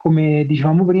perché, come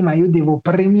dicevamo prima, io devo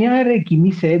premiare chi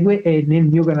mi segue e nel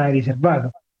mio canale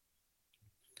riservato.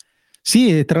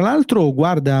 Sì, e tra l'altro,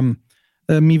 guarda,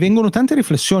 mi vengono tante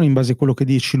riflessioni in base a quello che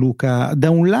dici, Luca. Da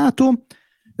un lato,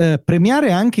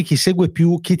 premiare anche chi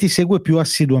ti segue più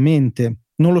assiduamente.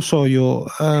 Non lo so io.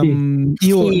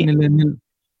 Sì.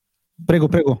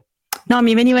 Prego. No,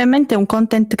 mi veniva in mente un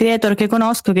content creator che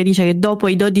conosco che dice che dopo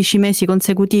i 12 mesi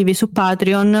consecutivi su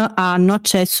Patreon hanno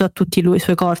accesso a tutti i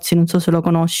suoi corsi, non so se lo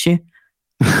conosci.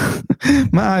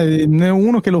 Ma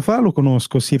uno che lo fa lo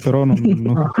conosco, sì, però non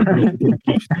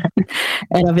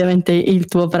Era ovviamente il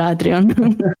tuo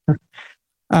Patreon.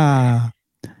 Ah,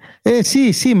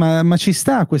 sì, ma ci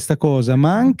sta questa cosa,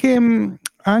 ma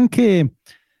anche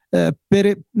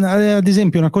ad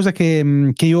esempio una cosa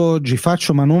che io oggi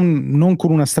faccio, ma non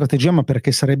con una strategia, ma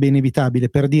perché sarebbe inevitabile,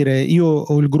 per dire, io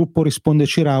ho il gruppo Risponde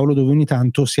Ciraulo dove ogni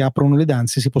tanto si aprono le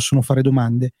danze e si possono fare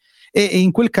domande e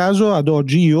in quel caso ad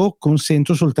oggi io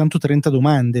consento soltanto 30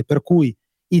 domande, per cui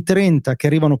i 30 che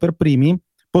arrivano per primi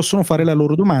possono fare la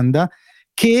loro domanda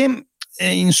che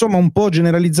insomma, un po'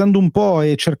 generalizzando un po'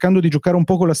 e cercando di giocare un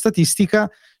po' con la statistica,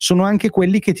 sono anche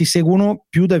quelli che ti seguono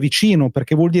più da vicino,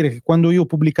 perché vuol dire che quando io ho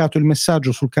pubblicato il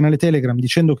messaggio sul canale Telegram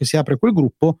dicendo che si apre quel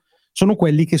gruppo, sono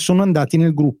quelli che sono andati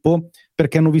nel gruppo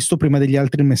perché hanno visto prima degli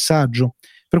altri il messaggio.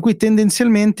 Per cui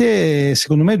tendenzialmente,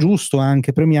 secondo me è giusto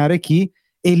anche premiare chi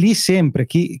è lì sempre,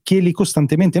 chi è lì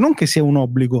costantemente, non che sia un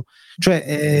obbligo,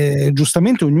 cioè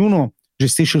giustamente ognuno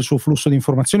gestisce il suo flusso di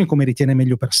informazioni come ritiene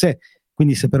meglio per sé.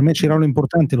 Quindi se per me Ciraulo è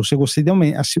importante, lo seguo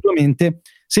assiduamente,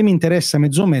 se mi interessa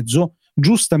mezzo,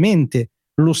 giustamente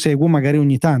lo seguo magari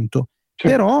ogni tanto.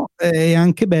 Certo. Però è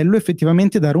anche bello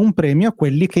effettivamente dare un premio a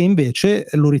quelli che invece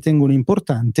lo ritengono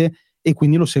importante e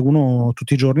quindi lo seguono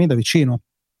tutti i giorni da vicino.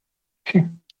 Sì,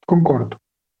 concordo.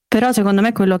 Però secondo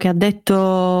me quello che ha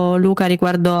detto Luca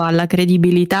riguardo alla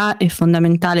credibilità è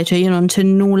fondamentale, cioè io non c'è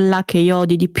nulla che io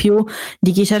odi di più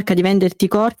di chi cerca di venderti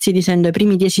corsi dicendo ai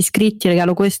primi 10 iscritti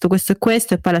regalo questo e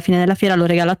questo e poi alla fine della fiera lo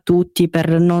regalo a tutti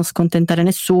per non scontentare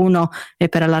nessuno e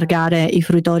per allargare i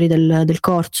fruitori del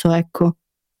corso, ecco.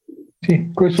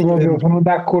 Sì, questo proprio sono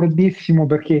d'accordissimo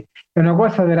perché è una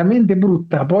cosa veramente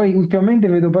brutta. Poi ultimamente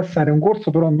vedo passare un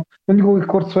corso, però non dico che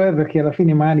corso è perché alla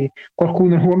fine magari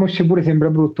qualcuno lo conosce pure,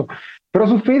 sembra brutto. Però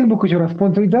su Facebook c'è una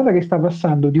sponsorizzata che sta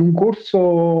passando di un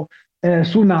corso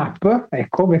su un'app,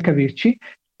 ecco, per capirci,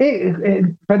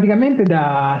 e praticamente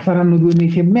saranno 2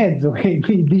 mesi e mezzo che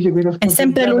dice questa è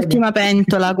sempre l'ultima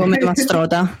pentola come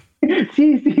Mastrota.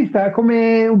 Sì, sta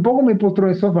come un po' come il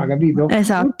poltrone sofà, capito?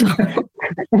 Esatto.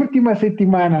 Ultima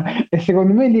settimana e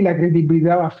secondo me lì la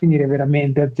credibilità va a finire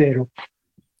veramente a zero.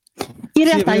 In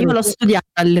realtà io l'ho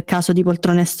studiato il caso di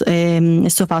poltrone e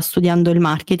sofà studiando il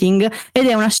marketing ed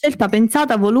è una scelta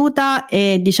pensata, voluta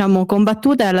e diciamo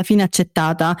combattuta e alla fine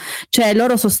accettata. Cioè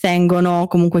loro sostengono,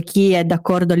 comunque chi è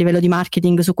d'accordo a livello di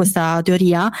marketing su questa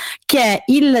teoria, che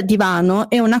il divano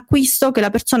è un acquisto che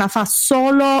la persona fa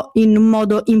solo in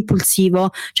modo impulsivo.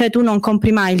 Cioè tu non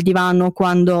compri mai il divano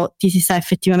quando ti si sta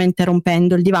effettivamente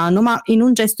rompendo il divano, ma in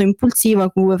un gesto impulsivo a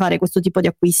cui vuoi fare questo tipo di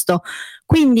acquisto.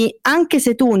 Quindi anche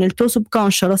se tu nel tuo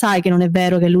subconscio lo sai che non è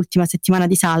vero che è l'ultima settimana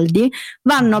di saldi,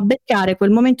 vanno a beccare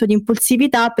quel momento di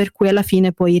impulsività per cui alla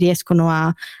fine poi riescono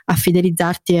a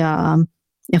fidelizzarti e a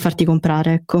farti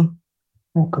comprare, ecco.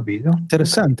 Ho capito.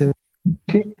 Interessante.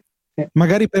 Sì.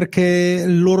 Magari perché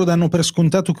loro danno per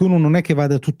scontato che uno non è che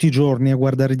vada tutti i giorni a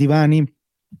guardare i divani,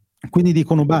 quindi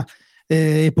dicono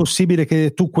è possibile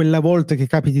che tu quella volta che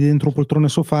capiti dentro poltrone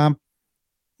sofà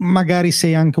magari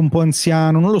sei anche un po'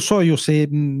 anziano, non lo so io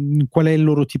qual è il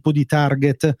loro tipo di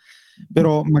target,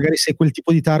 però magari sei quel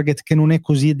tipo di target che non è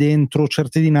così dentro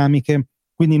certe dinamiche,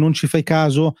 quindi non ci fai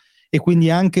caso e quindi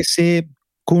anche se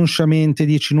consciamente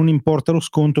dici non importa lo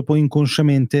sconto, poi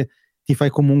inconsciamente ti fai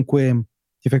comunque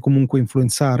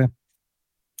influenzare.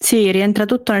 Sì, rientra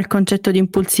tutto nel concetto di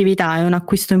impulsività, è un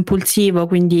acquisto impulsivo,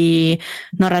 quindi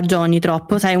non ragioni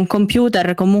troppo. Sai, un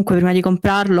computer comunque prima di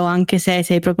comprarlo, anche se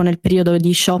sei proprio nel periodo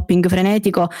di shopping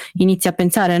frenetico, inizi a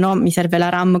pensare, no, mi serve la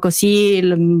RAM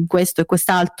così, questo e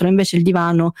quest'altro, invece il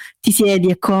divano ti siedi,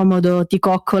 è comodo, ti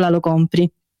coccola, lo compri.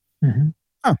 Mm-hmm.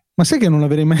 Ah, ma sai che non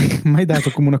l'avrei mai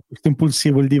dato come un acquisto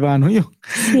impulsivo il divano? Io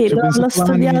sì, l'ho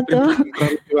studiato.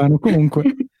 Divano.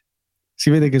 Comunque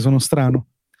si vede che sono strano.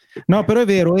 No, però è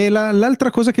vero. E l'altra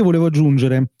cosa che volevo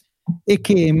aggiungere è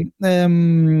che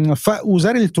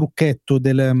usare il trucchetto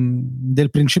del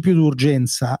principio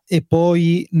d'urgenza e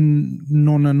poi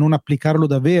non applicarlo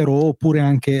davvero, oppure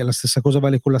anche la stessa cosa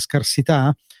vale con la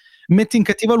scarsità, mette in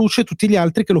cattiva luce tutti gli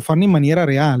altri che lo fanno in maniera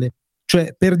reale.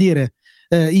 Cioè, per dire,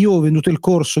 io ho venduto il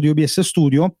corso di OBS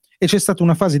Studio e c'è stata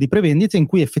una fase di prevendita in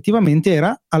cui effettivamente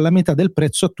era alla metà del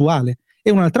prezzo attuale e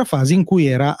un'altra fase in cui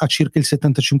era a circa il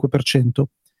 75%.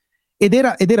 Ed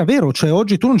era vero, cioè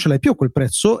oggi tu non ce l'hai più a quel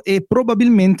prezzo e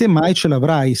probabilmente mai ce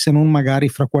l'avrai, se non magari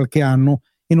fra qualche anno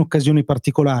in occasioni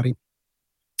particolari.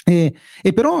 E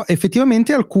però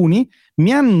effettivamente alcuni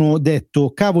mi hanno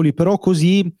detto, cavoli, però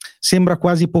così sembra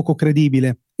quasi poco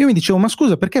credibile. Io mi dicevo, ma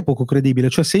scusa, perché poco credibile?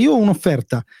 Cioè, se io ho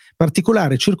un'offerta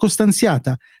particolare,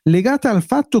 circostanziata, legata al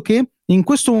fatto che in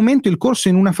questo momento il corso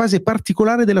è in una fase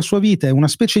particolare della sua vita, è una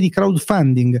specie di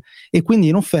crowdfunding e quindi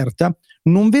in offerta,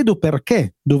 non vedo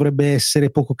perché dovrebbe essere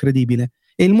poco credibile.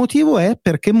 E il motivo è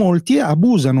perché molti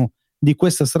abusano di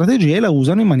questa strategia e la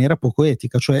usano in maniera poco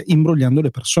etica, cioè imbrogliando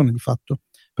le persone di fatto.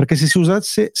 Perché se si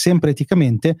usasse sempre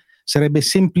eticamente sarebbe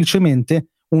semplicemente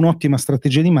un'ottima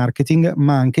strategia di marketing,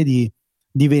 ma anche di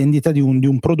vendita di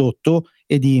un prodotto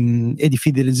e di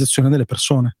fidelizzazione delle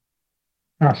persone.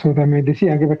 Assolutamente sì,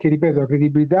 anche perché ripeto, la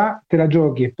credibilità te la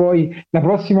giochi e poi la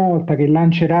prossima volta che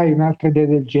lancerai un'altra idea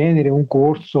del genere, un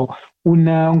corso,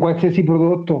 un qualsiasi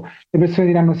prodotto, le persone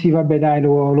diranno sì, vabbè dai,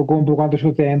 lo compro quando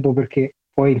c'ho tempo perché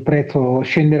poi il prezzo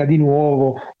scenderà di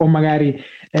nuovo o magari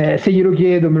se glielo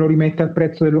chiedo me lo rimette al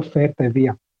prezzo dell'offerta e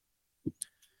via.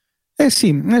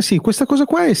 Sì, questa cosa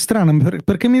qua è strana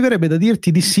perché mi verrebbe da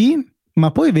dirti di sì, ma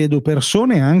poi vedo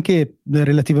persone anche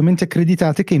relativamente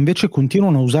accreditate che invece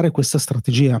continuano a usare questa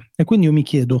strategia e quindi io mi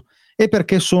chiedo, è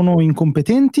perché sono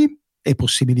incompetenti? È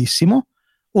possibilissimo,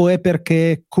 o è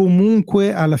perché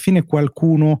comunque alla fine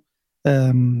qualcuno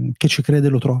che ci crede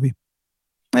lo trovi?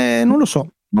 Non lo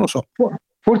so.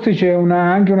 Forse c'è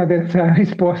anche una terza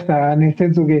risposta, nel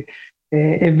senso che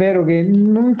è vero che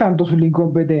non tanto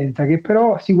sull'incompetenza, che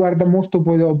però si guarda molto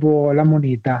poi dopo la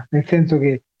moneta, nel senso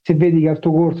che se vedi che al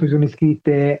tuo corso ci sono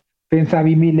iscritte,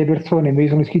 pensavi 1000 persone, invece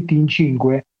sono iscritti in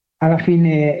 5, alla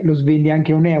fine lo svendi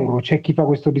anche a €1. C'è chi fa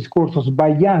questo discorso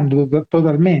sbagliando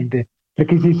totalmente,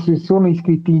 perché se sono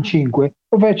iscritti in 5,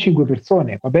 lo fai a 5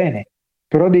 persone, va bene,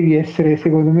 però devi essere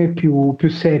secondo me più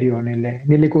serio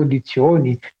nelle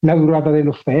condizioni, la durata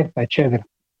dell'offerta, eccetera.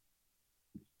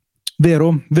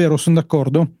 Vero, sono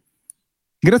d'accordo.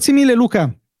 Grazie mille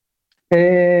Luca.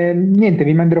 Niente,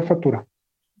 vi manderò fattura.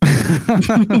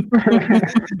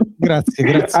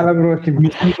 Grazie. Alla prossima.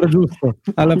 Mi sembra giusto.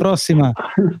 Alla prossima.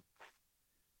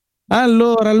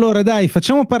 Allora, dai,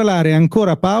 facciamo parlare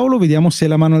ancora Paolo, vediamo se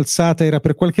la mano alzata era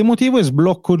per qualche motivo e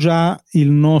sblocco già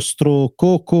il nostro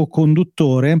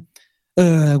co-conduttore.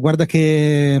 Guarda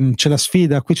che c'è la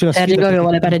sfida, qui c'è la sfida. Enrico che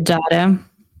vuole pareggiare.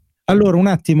 Allora, un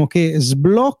attimo che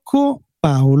sblocco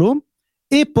Paolo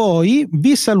e poi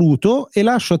vi saluto e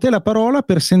lascio a te la parola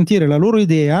per sentire la loro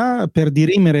idea, per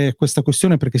dirimere questa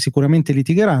questione perché sicuramente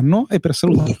litigheranno e per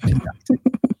salutare tutti gli altri.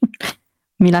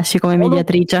 Mi lasci come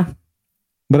mediatrice.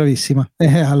 Bravissima.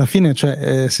 Alla fine,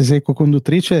 cioè, se sei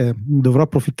co-conduttrice dovrò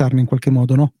approfittarne in qualche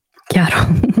modo, no? Chiaro.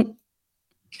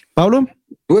 Paolo?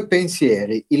 2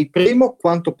 pensieri. Il primo,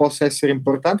 quanto possa essere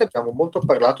importante, abbiamo molto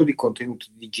parlato di contenuti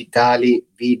digitali,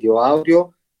 video,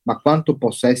 audio, ma quanto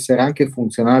possa essere anche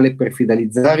funzionale per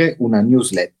fidelizzare una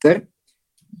newsletter.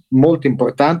 Molto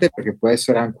importante perché può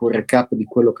essere anche un recap di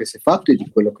quello che si è fatto e di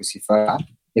quello che si farà,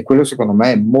 e quello secondo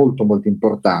me è molto molto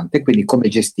importante, quindi come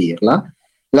gestirla.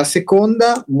 La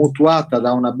seconda, mutuata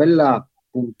da una bella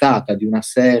puntata di una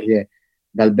serie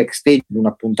dal backstage di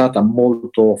una puntata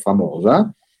molto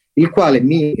famosa, il quale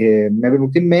mi è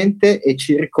venuto in mente e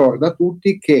ci ricorda a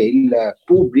tutti che il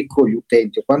pubblico, gli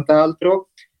utenti o quant'altro,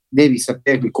 devi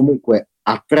saperli comunque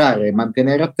attrarre e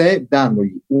mantenere a te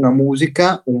dandogli una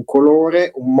musica, un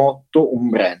colore, un motto, un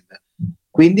brand.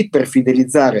 Quindi per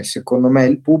fidelizzare secondo me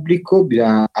il pubblico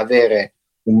bisogna avere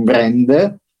un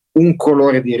brand, un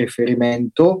colore di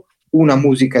riferimento, una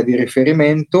musica di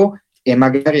riferimento e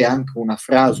magari anche una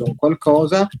frase o un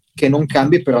qualcosa che non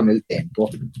cambi però nel tempo.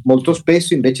 Molto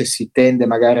spesso invece si tende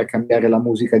magari a cambiare la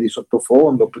musica di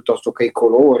sottofondo piuttosto che i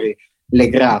colori, le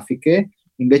grafiche.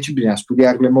 Invece bisogna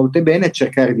studiarle molto bene e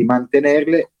cercare di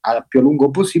mantenerle al più a lungo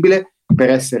possibile per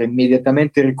essere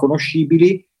immediatamente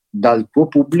riconoscibili dal tuo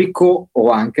pubblico o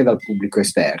anche dal pubblico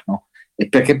esterno, e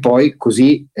perché poi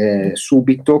così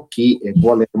subito chi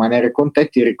vuole rimanere con te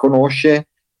ti riconosce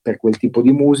per quel tipo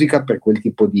di musica, per quel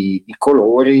tipo di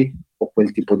colori o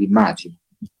quel tipo di immagini.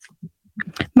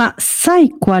 Ma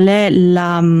sai qual è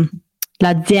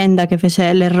l'azienda che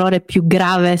fece l'errore più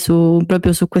grave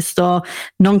proprio su questo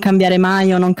non cambiare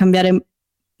mai o non cambiare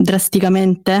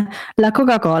drasticamente? La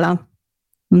Coca-Cola.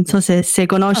 Non so se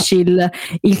conosci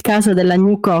il caso della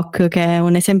New Coke, che è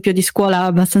un esempio di scuola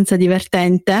abbastanza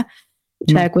divertente.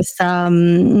 Cioè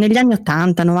negli anni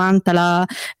 80-90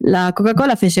 la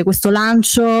Coca-Cola fece questo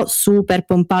lancio super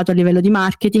pompato a livello di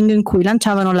marketing in cui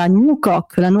lanciavano la New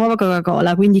Coke, la nuova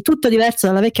Coca-Cola, quindi tutto diverso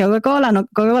dalla vecchia Coca-Cola,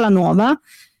 Coca-Cola nuova.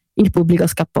 Il pubblico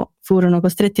scappò, furono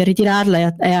costretti a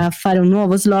ritirarla e a fare un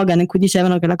nuovo slogan in cui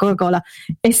dicevano che la Coca-Cola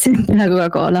è sempre la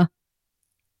Coca-Cola.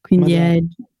 Quindi è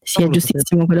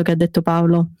giustissimo quello che ha detto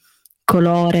Paolo.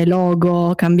 Colore,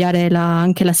 logo, cambiare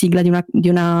anche la sigla di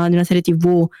una serie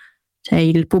TV, cioè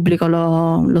il pubblico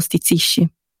lo stizzisci.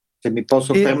 Se mi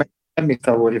posso permettere, mi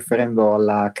stavo riferendo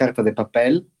alla carta de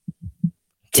papel,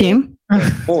 che sì, è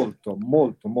molto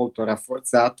molto molto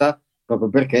rafforzata proprio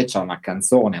perché c'è una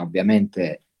canzone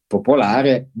ovviamente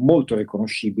popolare, molto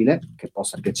riconoscibile, che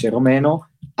possa piacere o meno,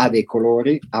 ha dei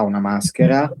colori, ha una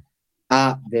maschera,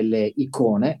 ha delle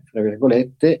icone, tra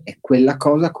virgolette, e quella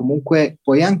cosa comunque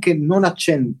puoi anche non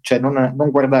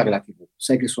guardare la TV,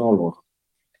 sai che sono loro,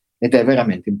 ed è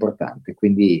veramente importante,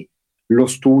 quindi lo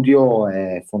studio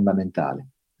è fondamentale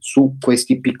su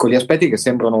questi piccoli aspetti che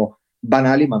sembrano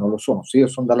banali ma non lo sono. Se io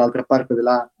sono dall'altra parte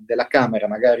della camera,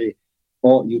 magari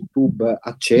ho YouTube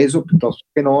acceso piuttosto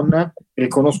che non,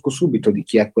 riconosco subito di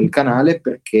chi è quel canale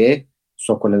perché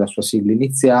so qual è la sua sigla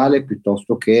iniziale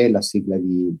piuttosto che la sigla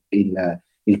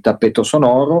il tappeto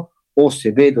sonoro, o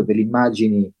se vedo delle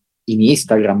immagini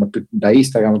da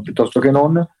Instagram piuttosto che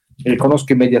non,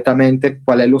 riconosco immediatamente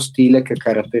qual è lo stile che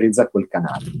caratterizza quel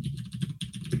canale.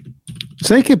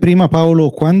 Sai che prima,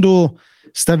 Paolo, quando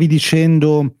stavi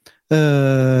dicendo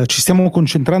ci stiamo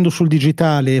concentrando sul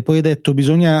digitale e poi hai detto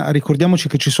ricordiamoci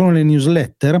che ci sono le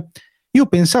newsletter, io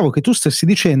pensavo che tu stessi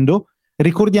dicendo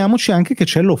ricordiamoci anche che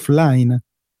c'è l'offline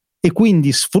e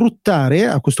quindi sfruttare,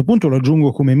 a questo punto lo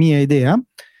aggiungo come mia idea,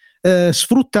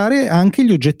 sfruttare anche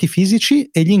gli oggetti fisici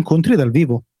e gli incontri dal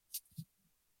vivo.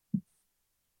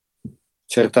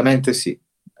 Certamente sì,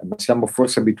 siamo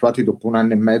forse abituati dopo 1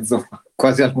 anno e mezzo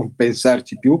quasi a non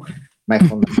pensarci più, ma è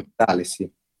fondamentale, sì,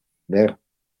 vero.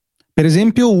 Per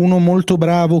esempio, uno molto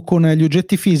bravo con gli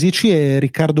oggetti fisici è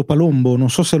Riccardo Palombo, non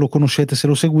so se lo conoscete, se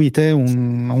lo seguite, ha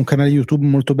un canale YouTube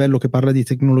molto bello che parla di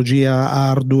tecnologia,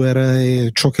 hardware e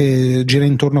ciò che gira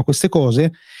intorno a queste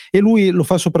cose, e lui lo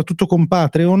fa soprattutto con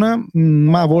Patreon,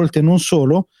 ma a volte non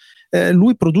solo.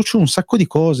 Lui produce un sacco di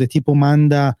cose, tipo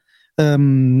manda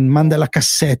la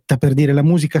cassetta, per dire, la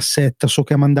musicassetta, so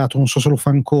che ha mandato, non so se lo fa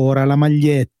ancora, la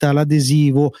maglietta,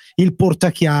 l'adesivo, il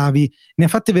portachiavi, ne ha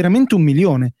fatte veramente 1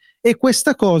 milione. E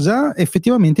questa cosa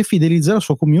effettivamente fidelizza la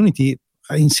sua community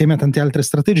insieme a tante altre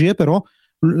strategie, però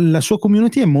la sua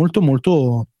community è molto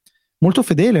molto molto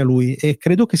fedele a lui e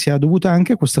credo che sia dovuta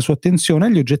anche a questa sua attenzione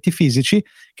agli oggetti fisici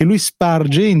che lui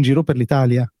sparge in giro per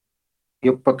l'Italia.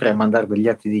 Io potrei mandare degli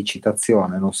atti di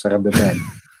citazione, non sarebbe bello?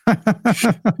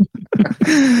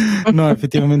 No,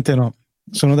 effettivamente no,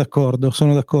 sono d'accordo.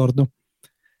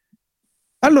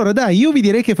 Allora dai, io vi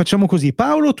direi che facciamo così.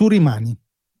 Paolo, tu rimani,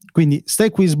 quindi stai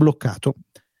qui sbloccato.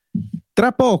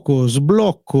 Tra poco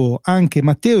sblocco anche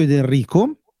Matteo ed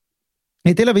Enrico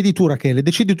e te la vedi tu, Rachele,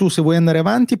 decidi tu se vuoi andare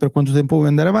avanti, per quanto tempo vuoi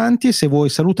andare avanti, se vuoi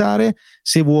salutare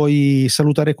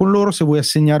con loro, se vuoi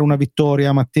assegnare una vittoria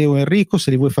a Matteo e Enrico,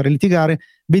 se li vuoi fare litigare,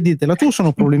 veditela tu,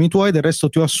 sono problemi tuoi, del resto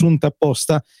ti ho assunta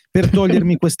apposta per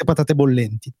togliermi queste patate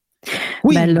bollenti.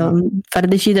 Quindi, bello, far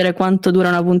decidere quanto dura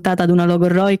una puntata ad una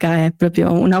logorroica è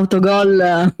proprio un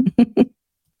autogol.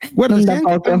 Guarda, non da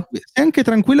poco. Sei anche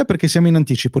tranquilla perché siamo in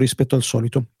anticipo rispetto al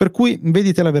solito, per cui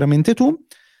veditela veramente tu.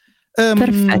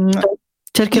 Perfetto,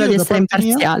 cercherò di essere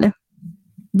imparziale.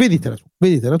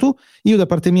 Veditela tu. Io da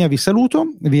parte mia vi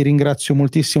saluto, vi ringrazio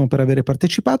moltissimo per aver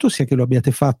partecipato, sia che lo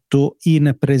abbiate fatto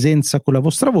in presenza con la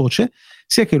vostra voce,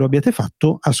 sia che lo abbiate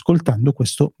fatto ascoltando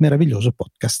questo meraviglioso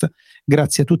podcast.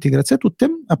 Grazie a tutti, grazie a tutte,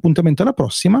 appuntamento alla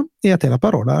prossima e a te la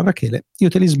parola, Rachele, io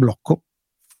te li sblocco.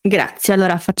 Grazie,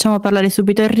 allora facciamo parlare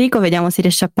subito Enrico, vediamo se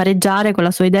riesce a pareggiare con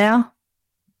la sua idea.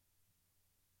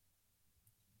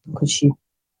 Eccoci.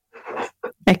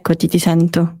 Eccoti, ti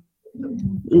sento.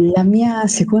 La mia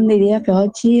seconda idea per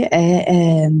oggi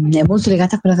è molto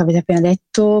legata a quella che avete appena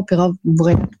detto, però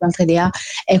vorrei dare un'altra idea,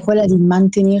 è quella di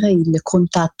mantenere il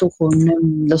contatto con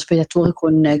lo spettatore,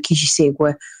 con chi ci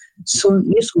segue.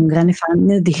 Io sono un grande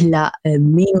fan della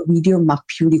meno video ma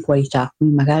più di qualità,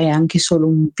 quindi magari anche solo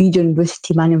un video in 2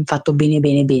 settimane è fatto bene,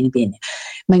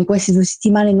 ma in queste 2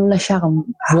 settimane non lasciare un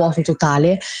vuoto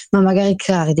totale, ma magari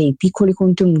creare dei piccoli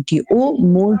contenuti o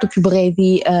molto più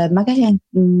brevi, magari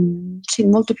sì,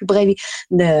 molto più brevi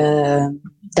da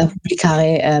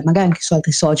pubblicare, magari anche su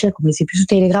altri social, come ad esempio su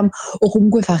Telegram, o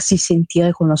comunque farsi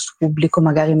sentire con il nostro pubblico,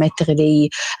 magari mettere dei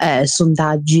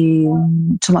sondaggi,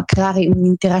 insomma creare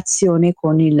un'interazione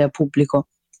con il pubblico.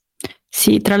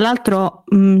 Sì, tra l'altro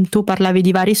tu parlavi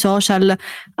di vari social,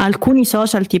 alcuni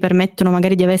social ti permettono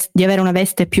magari di avere una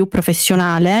veste più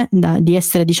professionale, di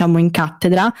essere diciamo in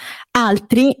cattedra,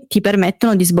 altri ti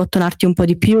permettono di sbottonarti un po'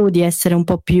 di più, di essere un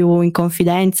po' più in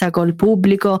confidenza col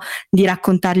pubblico, di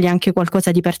raccontargli anche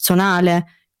qualcosa di personale,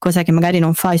 cosa che magari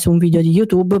non fai su un video di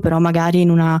YouTube, però magari in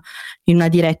una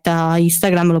diretta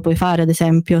Instagram lo puoi fare, ad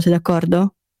esempio, sei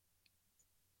d'accordo?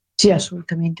 Sì,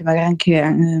 assolutamente, magari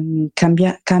anche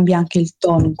cambia anche il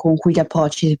tono con cui ti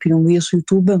approcci. Se più un video su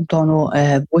YouTube è un tono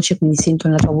voce, quindi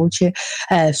sentono la tua voce,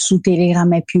 su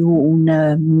Telegram è più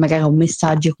magari un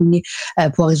messaggio, quindi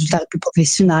può risultare più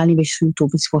professionale, invece su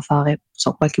YouTube si può fare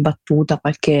qualche battuta,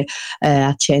 qualche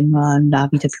accenno alla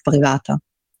vita più privata.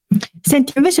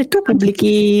 Senti, invece tu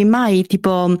pubblichi mai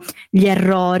tipo gli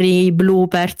errori, i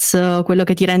bloopers, quello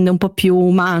che ti rende un po' più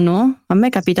umano? A me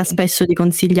capita spesso di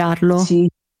consigliarlo. Sì.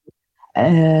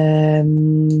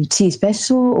 Sì,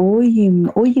 spesso o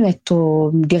gli metto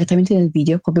direttamente nel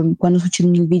video, proprio quando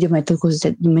succede il video metto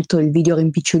il video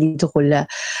rimpicciolito con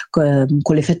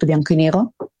l'effetto bianco e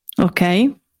nero. Ok.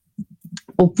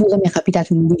 Oppure mi è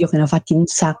capitato in un video che ne ho fatti un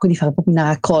sacco di fare proprio una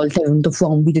raccolta, è venuto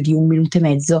fuori un video di 1 minuto e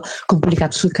mezzo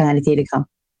pubblicato sul canale Telegram.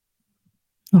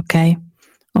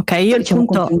 Ok, io il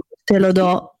punto te lo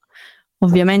do.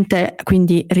 Ovviamente,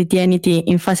 quindi ritieniti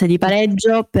in fase di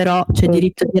pareggio, però c'è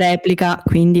diritto di replica,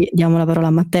 quindi diamo la parola a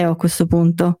Matteo a questo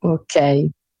punto. Ok.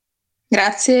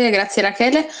 Grazie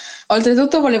Rachele.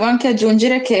 Oltretutto volevo anche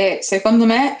aggiungere che secondo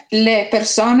me le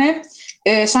persone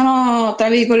sono, tra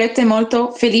virgolette,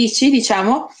 molto felici,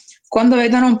 diciamo, quando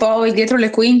vedono un po' dietro le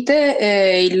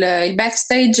quinte il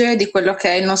backstage di quello che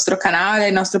è il nostro canale,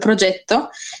 il nostro progetto,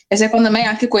 e secondo me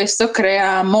anche questo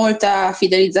crea molta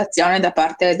fidelizzazione da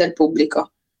parte del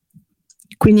pubblico.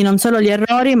 Quindi non solo gli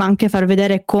errori, ma anche far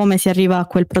vedere come si arriva a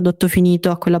quel prodotto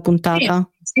finito, a quella puntata.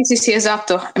 Sì,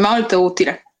 esatto, è molto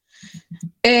utile.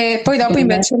 E poi dopo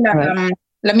invece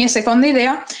la mia seconda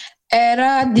idea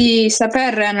era di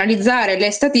saper analizzare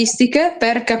le statistiche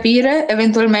per capire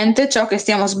eventualmente ciò che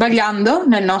stiamo sbagliando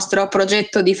nel nostro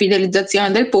progetto di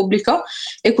fidelizzazione del pubblico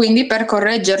e quindi per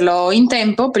correggerlo in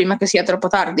tempo prima che sia troppo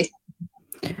tardi.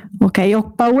 Ok,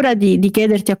 ho paura di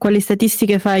chiederti a quali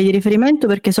statistiche fai di riferimento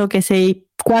perché so che sei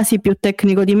quasi più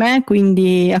tecnico di me,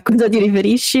 quindi a cosa ti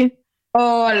riferisci?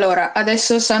 Allora,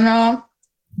 adesso sono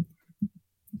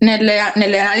nelle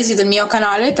analisi del mio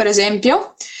canale, per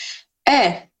esempio,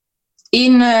 e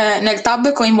nel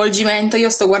tab coinvolgimento io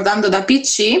sto guardando da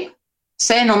PC,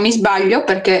 se non mi sbaglio,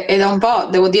 perché è da un po',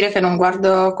 devo dire che non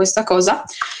guardo questa cosa,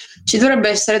 ci dovrebbe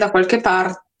essere da qualche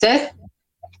parte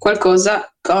qualcosa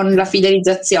con la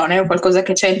fidelizzazione o qualcosa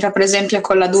che c'entra per esempio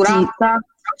con la durata.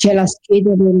 Sì, c'è la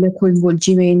scheda del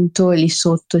coinvolgimento e lì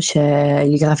sotto c'è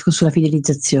il grafico sulla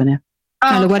fidelizzazione.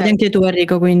 Lo okay. Guardi anche tu,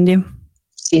 Enrico, quindi?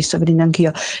 Sì, sto vedendo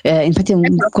anch'io. Infatti è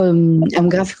un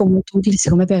grafico molto utile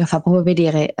secondo me perché fa proprio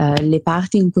vedere le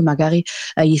parti in cui magari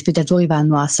gli spettatori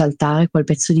vanno a saltare quel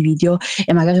pezzo di video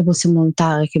e magari possiamo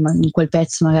notare che in quel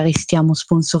pezzo magari stiamo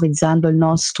sponsorizzando il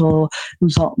nostro, non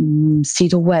so,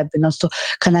 sito web, il nostro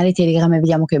canale Telegram e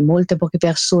vediamo che molte poche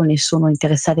persone sono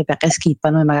interessate perché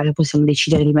skippano e magari possiamo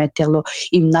decidere di metterlo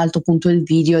in un altro punto del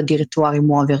video e addirittura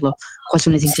rimuoverlo. Questo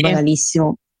è un esempio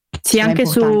banalissimo. Sì, anche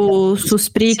su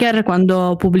Spreaker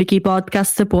quando pubblichi i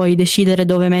podcast puoi decidere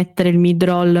dove mettere il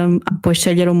mid-roll, puoi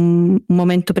scegliere un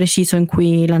momento preciso in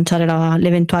cui lanciare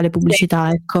l'eventuale pubblicità.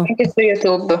 Sì, ecco. Anche su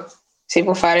YouTube si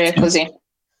può fare così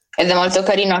ed è molto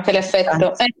carino anche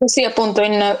l'effetto. Ecco sì, appunto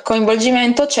in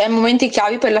coinvolgimento c'è momenti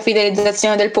chiavi per la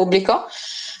fidelizzazione del pubblico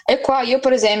e qua io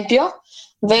per esempio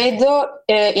vedo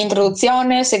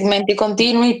introduzione, segmenti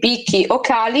continui, picchi o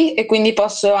cali e quindi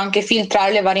posso anche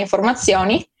filtrare le varie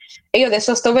informazioni. E io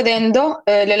adesso sto vedendo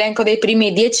l'elenco dei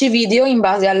primi 10 video in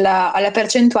base alla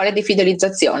percentuale di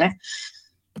fidelizzazione.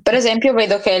 Per esempio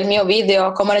vedo che il mio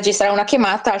video come registrare una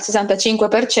chiamata ha il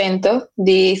 65%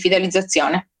 di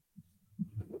fidelizzazione.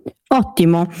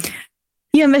 Ottimo.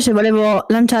 Io invece volevo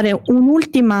lanciare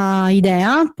un'ultima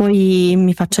idea, poi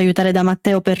mi faccio aiutare da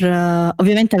Matteo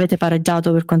ovviamente avete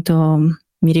pareggiato per quanto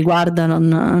mi riguarda,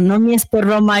 non mi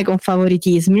esporrò mai con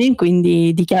favoritismi,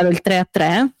 quindi dichiaro il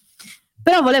 3-3.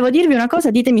 Però volevo dirvi una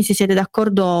cosa, ditemi se siete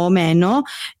d'accordo o meno.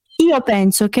 Io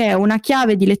penso che una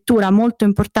chiave di lettura molto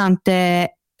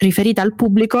importante riferita al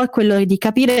pubblico è quello di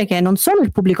capire che non solo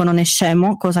il pubblico non è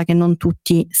scemo, cosa che non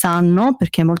tutti sanno,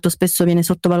 perché molto spesso viene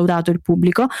sottovalutato il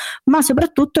pubblico, ma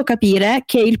soprattutto capire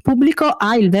che il pubblico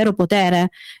ha il vero potere.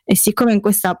 E siccome in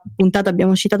questa puntata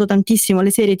abbiamo citato tantissimo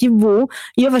le serie TV,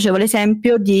 io facevo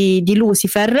l'esempio di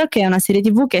Lucifer, che è una serie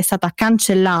TV che è stata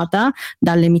cancellata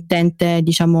dall'emittente,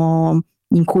 diciamo,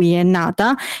 in cui è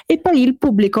nata, e poi il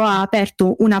pubblico ha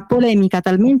aperto una polemica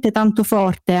talmente tanto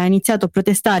forte, ha iniziato a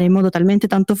protestare in modo talmente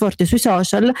tanto forte sui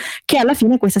social, che alla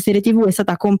fine questa serie TV è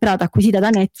stata comprata, acquisita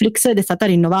da Netflix ed è stata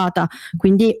rinnovata.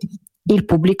 Quindi il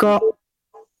pubblico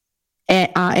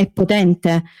è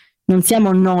potente, non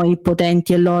siamo noi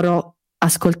potenti e loro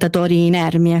ascoltatori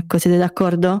inermi, ecco, siete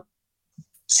d'accordo?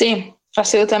 Sì,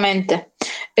 assolutamente.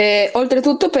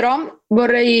 Oltretutto però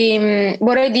vorrei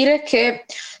dire che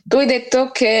tu hai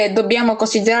detto che dobbiamo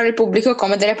considerare il pubblico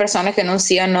come delle persone che non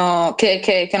siano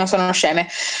che non sono sceme.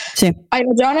 Sì. Hai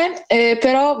ragione,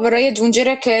 però vorrei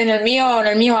aggiungere che nel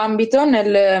mio ambito,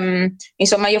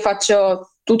 insomma, io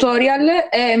faccio tutorial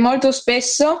e molto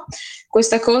spesso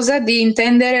questa cosa di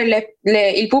intendere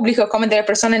il pubblico come delle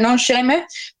persone non sceme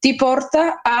ti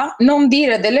porta a non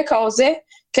dire delle cose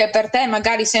che per te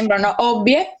magari sembrano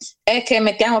ovvie e che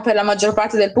mettiamo per la maggior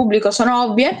parte del pubblico sono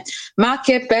ovvie, ma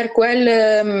che per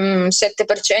quel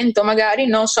 7% magari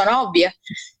non sono ovvie.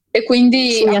 E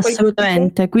quindi sì,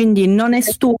 assolutamente, quindi non è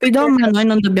stupido, ma noi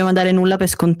non dobbiamo dare nulla per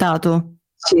scontato.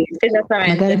 Sì,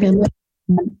 esattamente.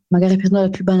 Magari per noi la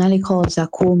più banale cosa,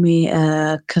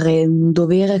 come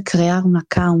dover creare un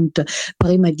account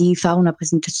prima di fare una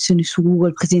presentazione su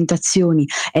Google Presentazioni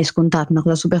è scontato, una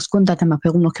cosa super scontata, ma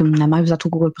per uno che non ha mai usato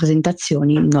Google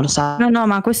Presentazioni non lo sa. No,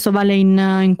 ma questo vale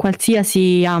in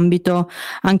qualsiasi ambito,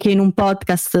 anche in un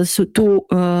podcast. Tu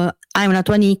hai una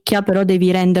tua nicchia, però devi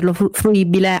renderlo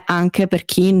fruibile anche per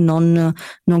chi non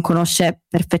conosce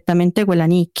perfettamente quella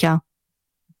nicchia.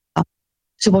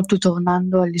 Soprattutto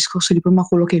tornando al discorso di prima,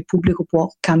 quello che il pubblico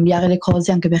può cambiare le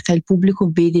cose, anche perché il pubblico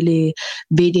vede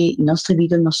i nostri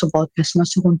video, il nostro podcast, il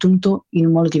nostro contenuto in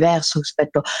un modo diverso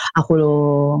rispetto a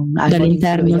quello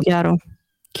dall'interno,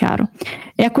 chiaro.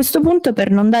 E a questo punto, per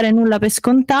non dare nulla per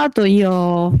scontato,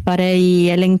 io farei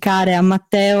elencare a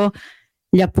Matteo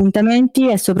gli appuntamenti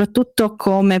e soprattutto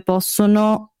come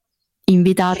possono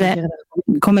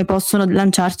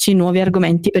lanciarci nuovi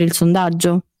argomenti per il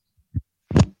sondaggio.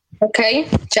 Ok,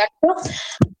 certo.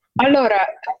 Allora,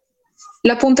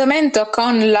 l'appuntamento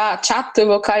con la chat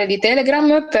vocale di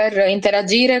Telegram per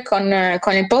interagire con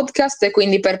il podcast e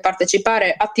quindi per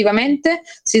partecipare attivamente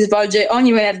si svolge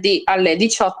ogni venerdì alle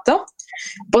 18.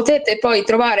 Potete poi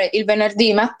trovare il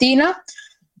venerdì mattina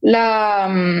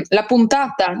la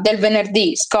puntata del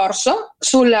venerdì scorso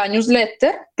sulla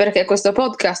newsletter, perché questo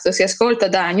podcast si ascolta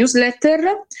da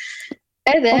newsletter.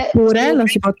 Oppure lo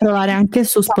si può trovare anche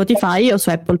su Spotify o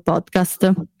su Apple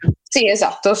Podcast. Sì,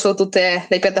 esatto, su tutte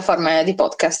le piattaforme di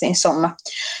podcast, insomma.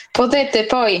 Potete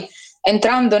poi,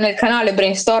 entrando nel canale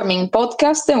Brainstorming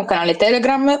Podcast, un canale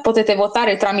Telegram, potete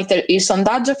votare tramite il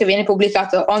sondaggio che viene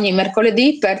pubblicato ogni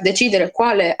mercoledì per decidere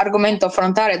quale argomento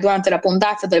affrontare durante la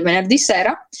puntata del venerdì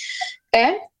sera.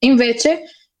 E invece,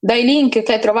 dai link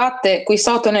che trovate qui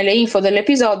sotto nelle info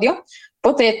dell'episodio,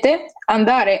 potete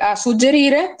andare a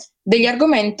suggerire degli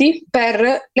argomenti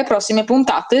per le prossime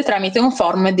puntate tramite un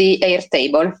form di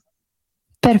Airtable.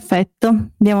 Perfetto,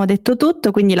 abbiamo detto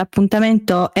tutto, quindi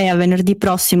l'appuntamento è a venerdì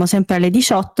prossimo, sempre alle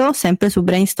 18, sempre su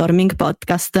Brainstorming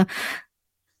Podcast.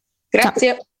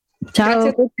 Grazie. Ciao. Grazie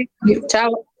a tutti.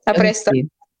 Ciao, a presto.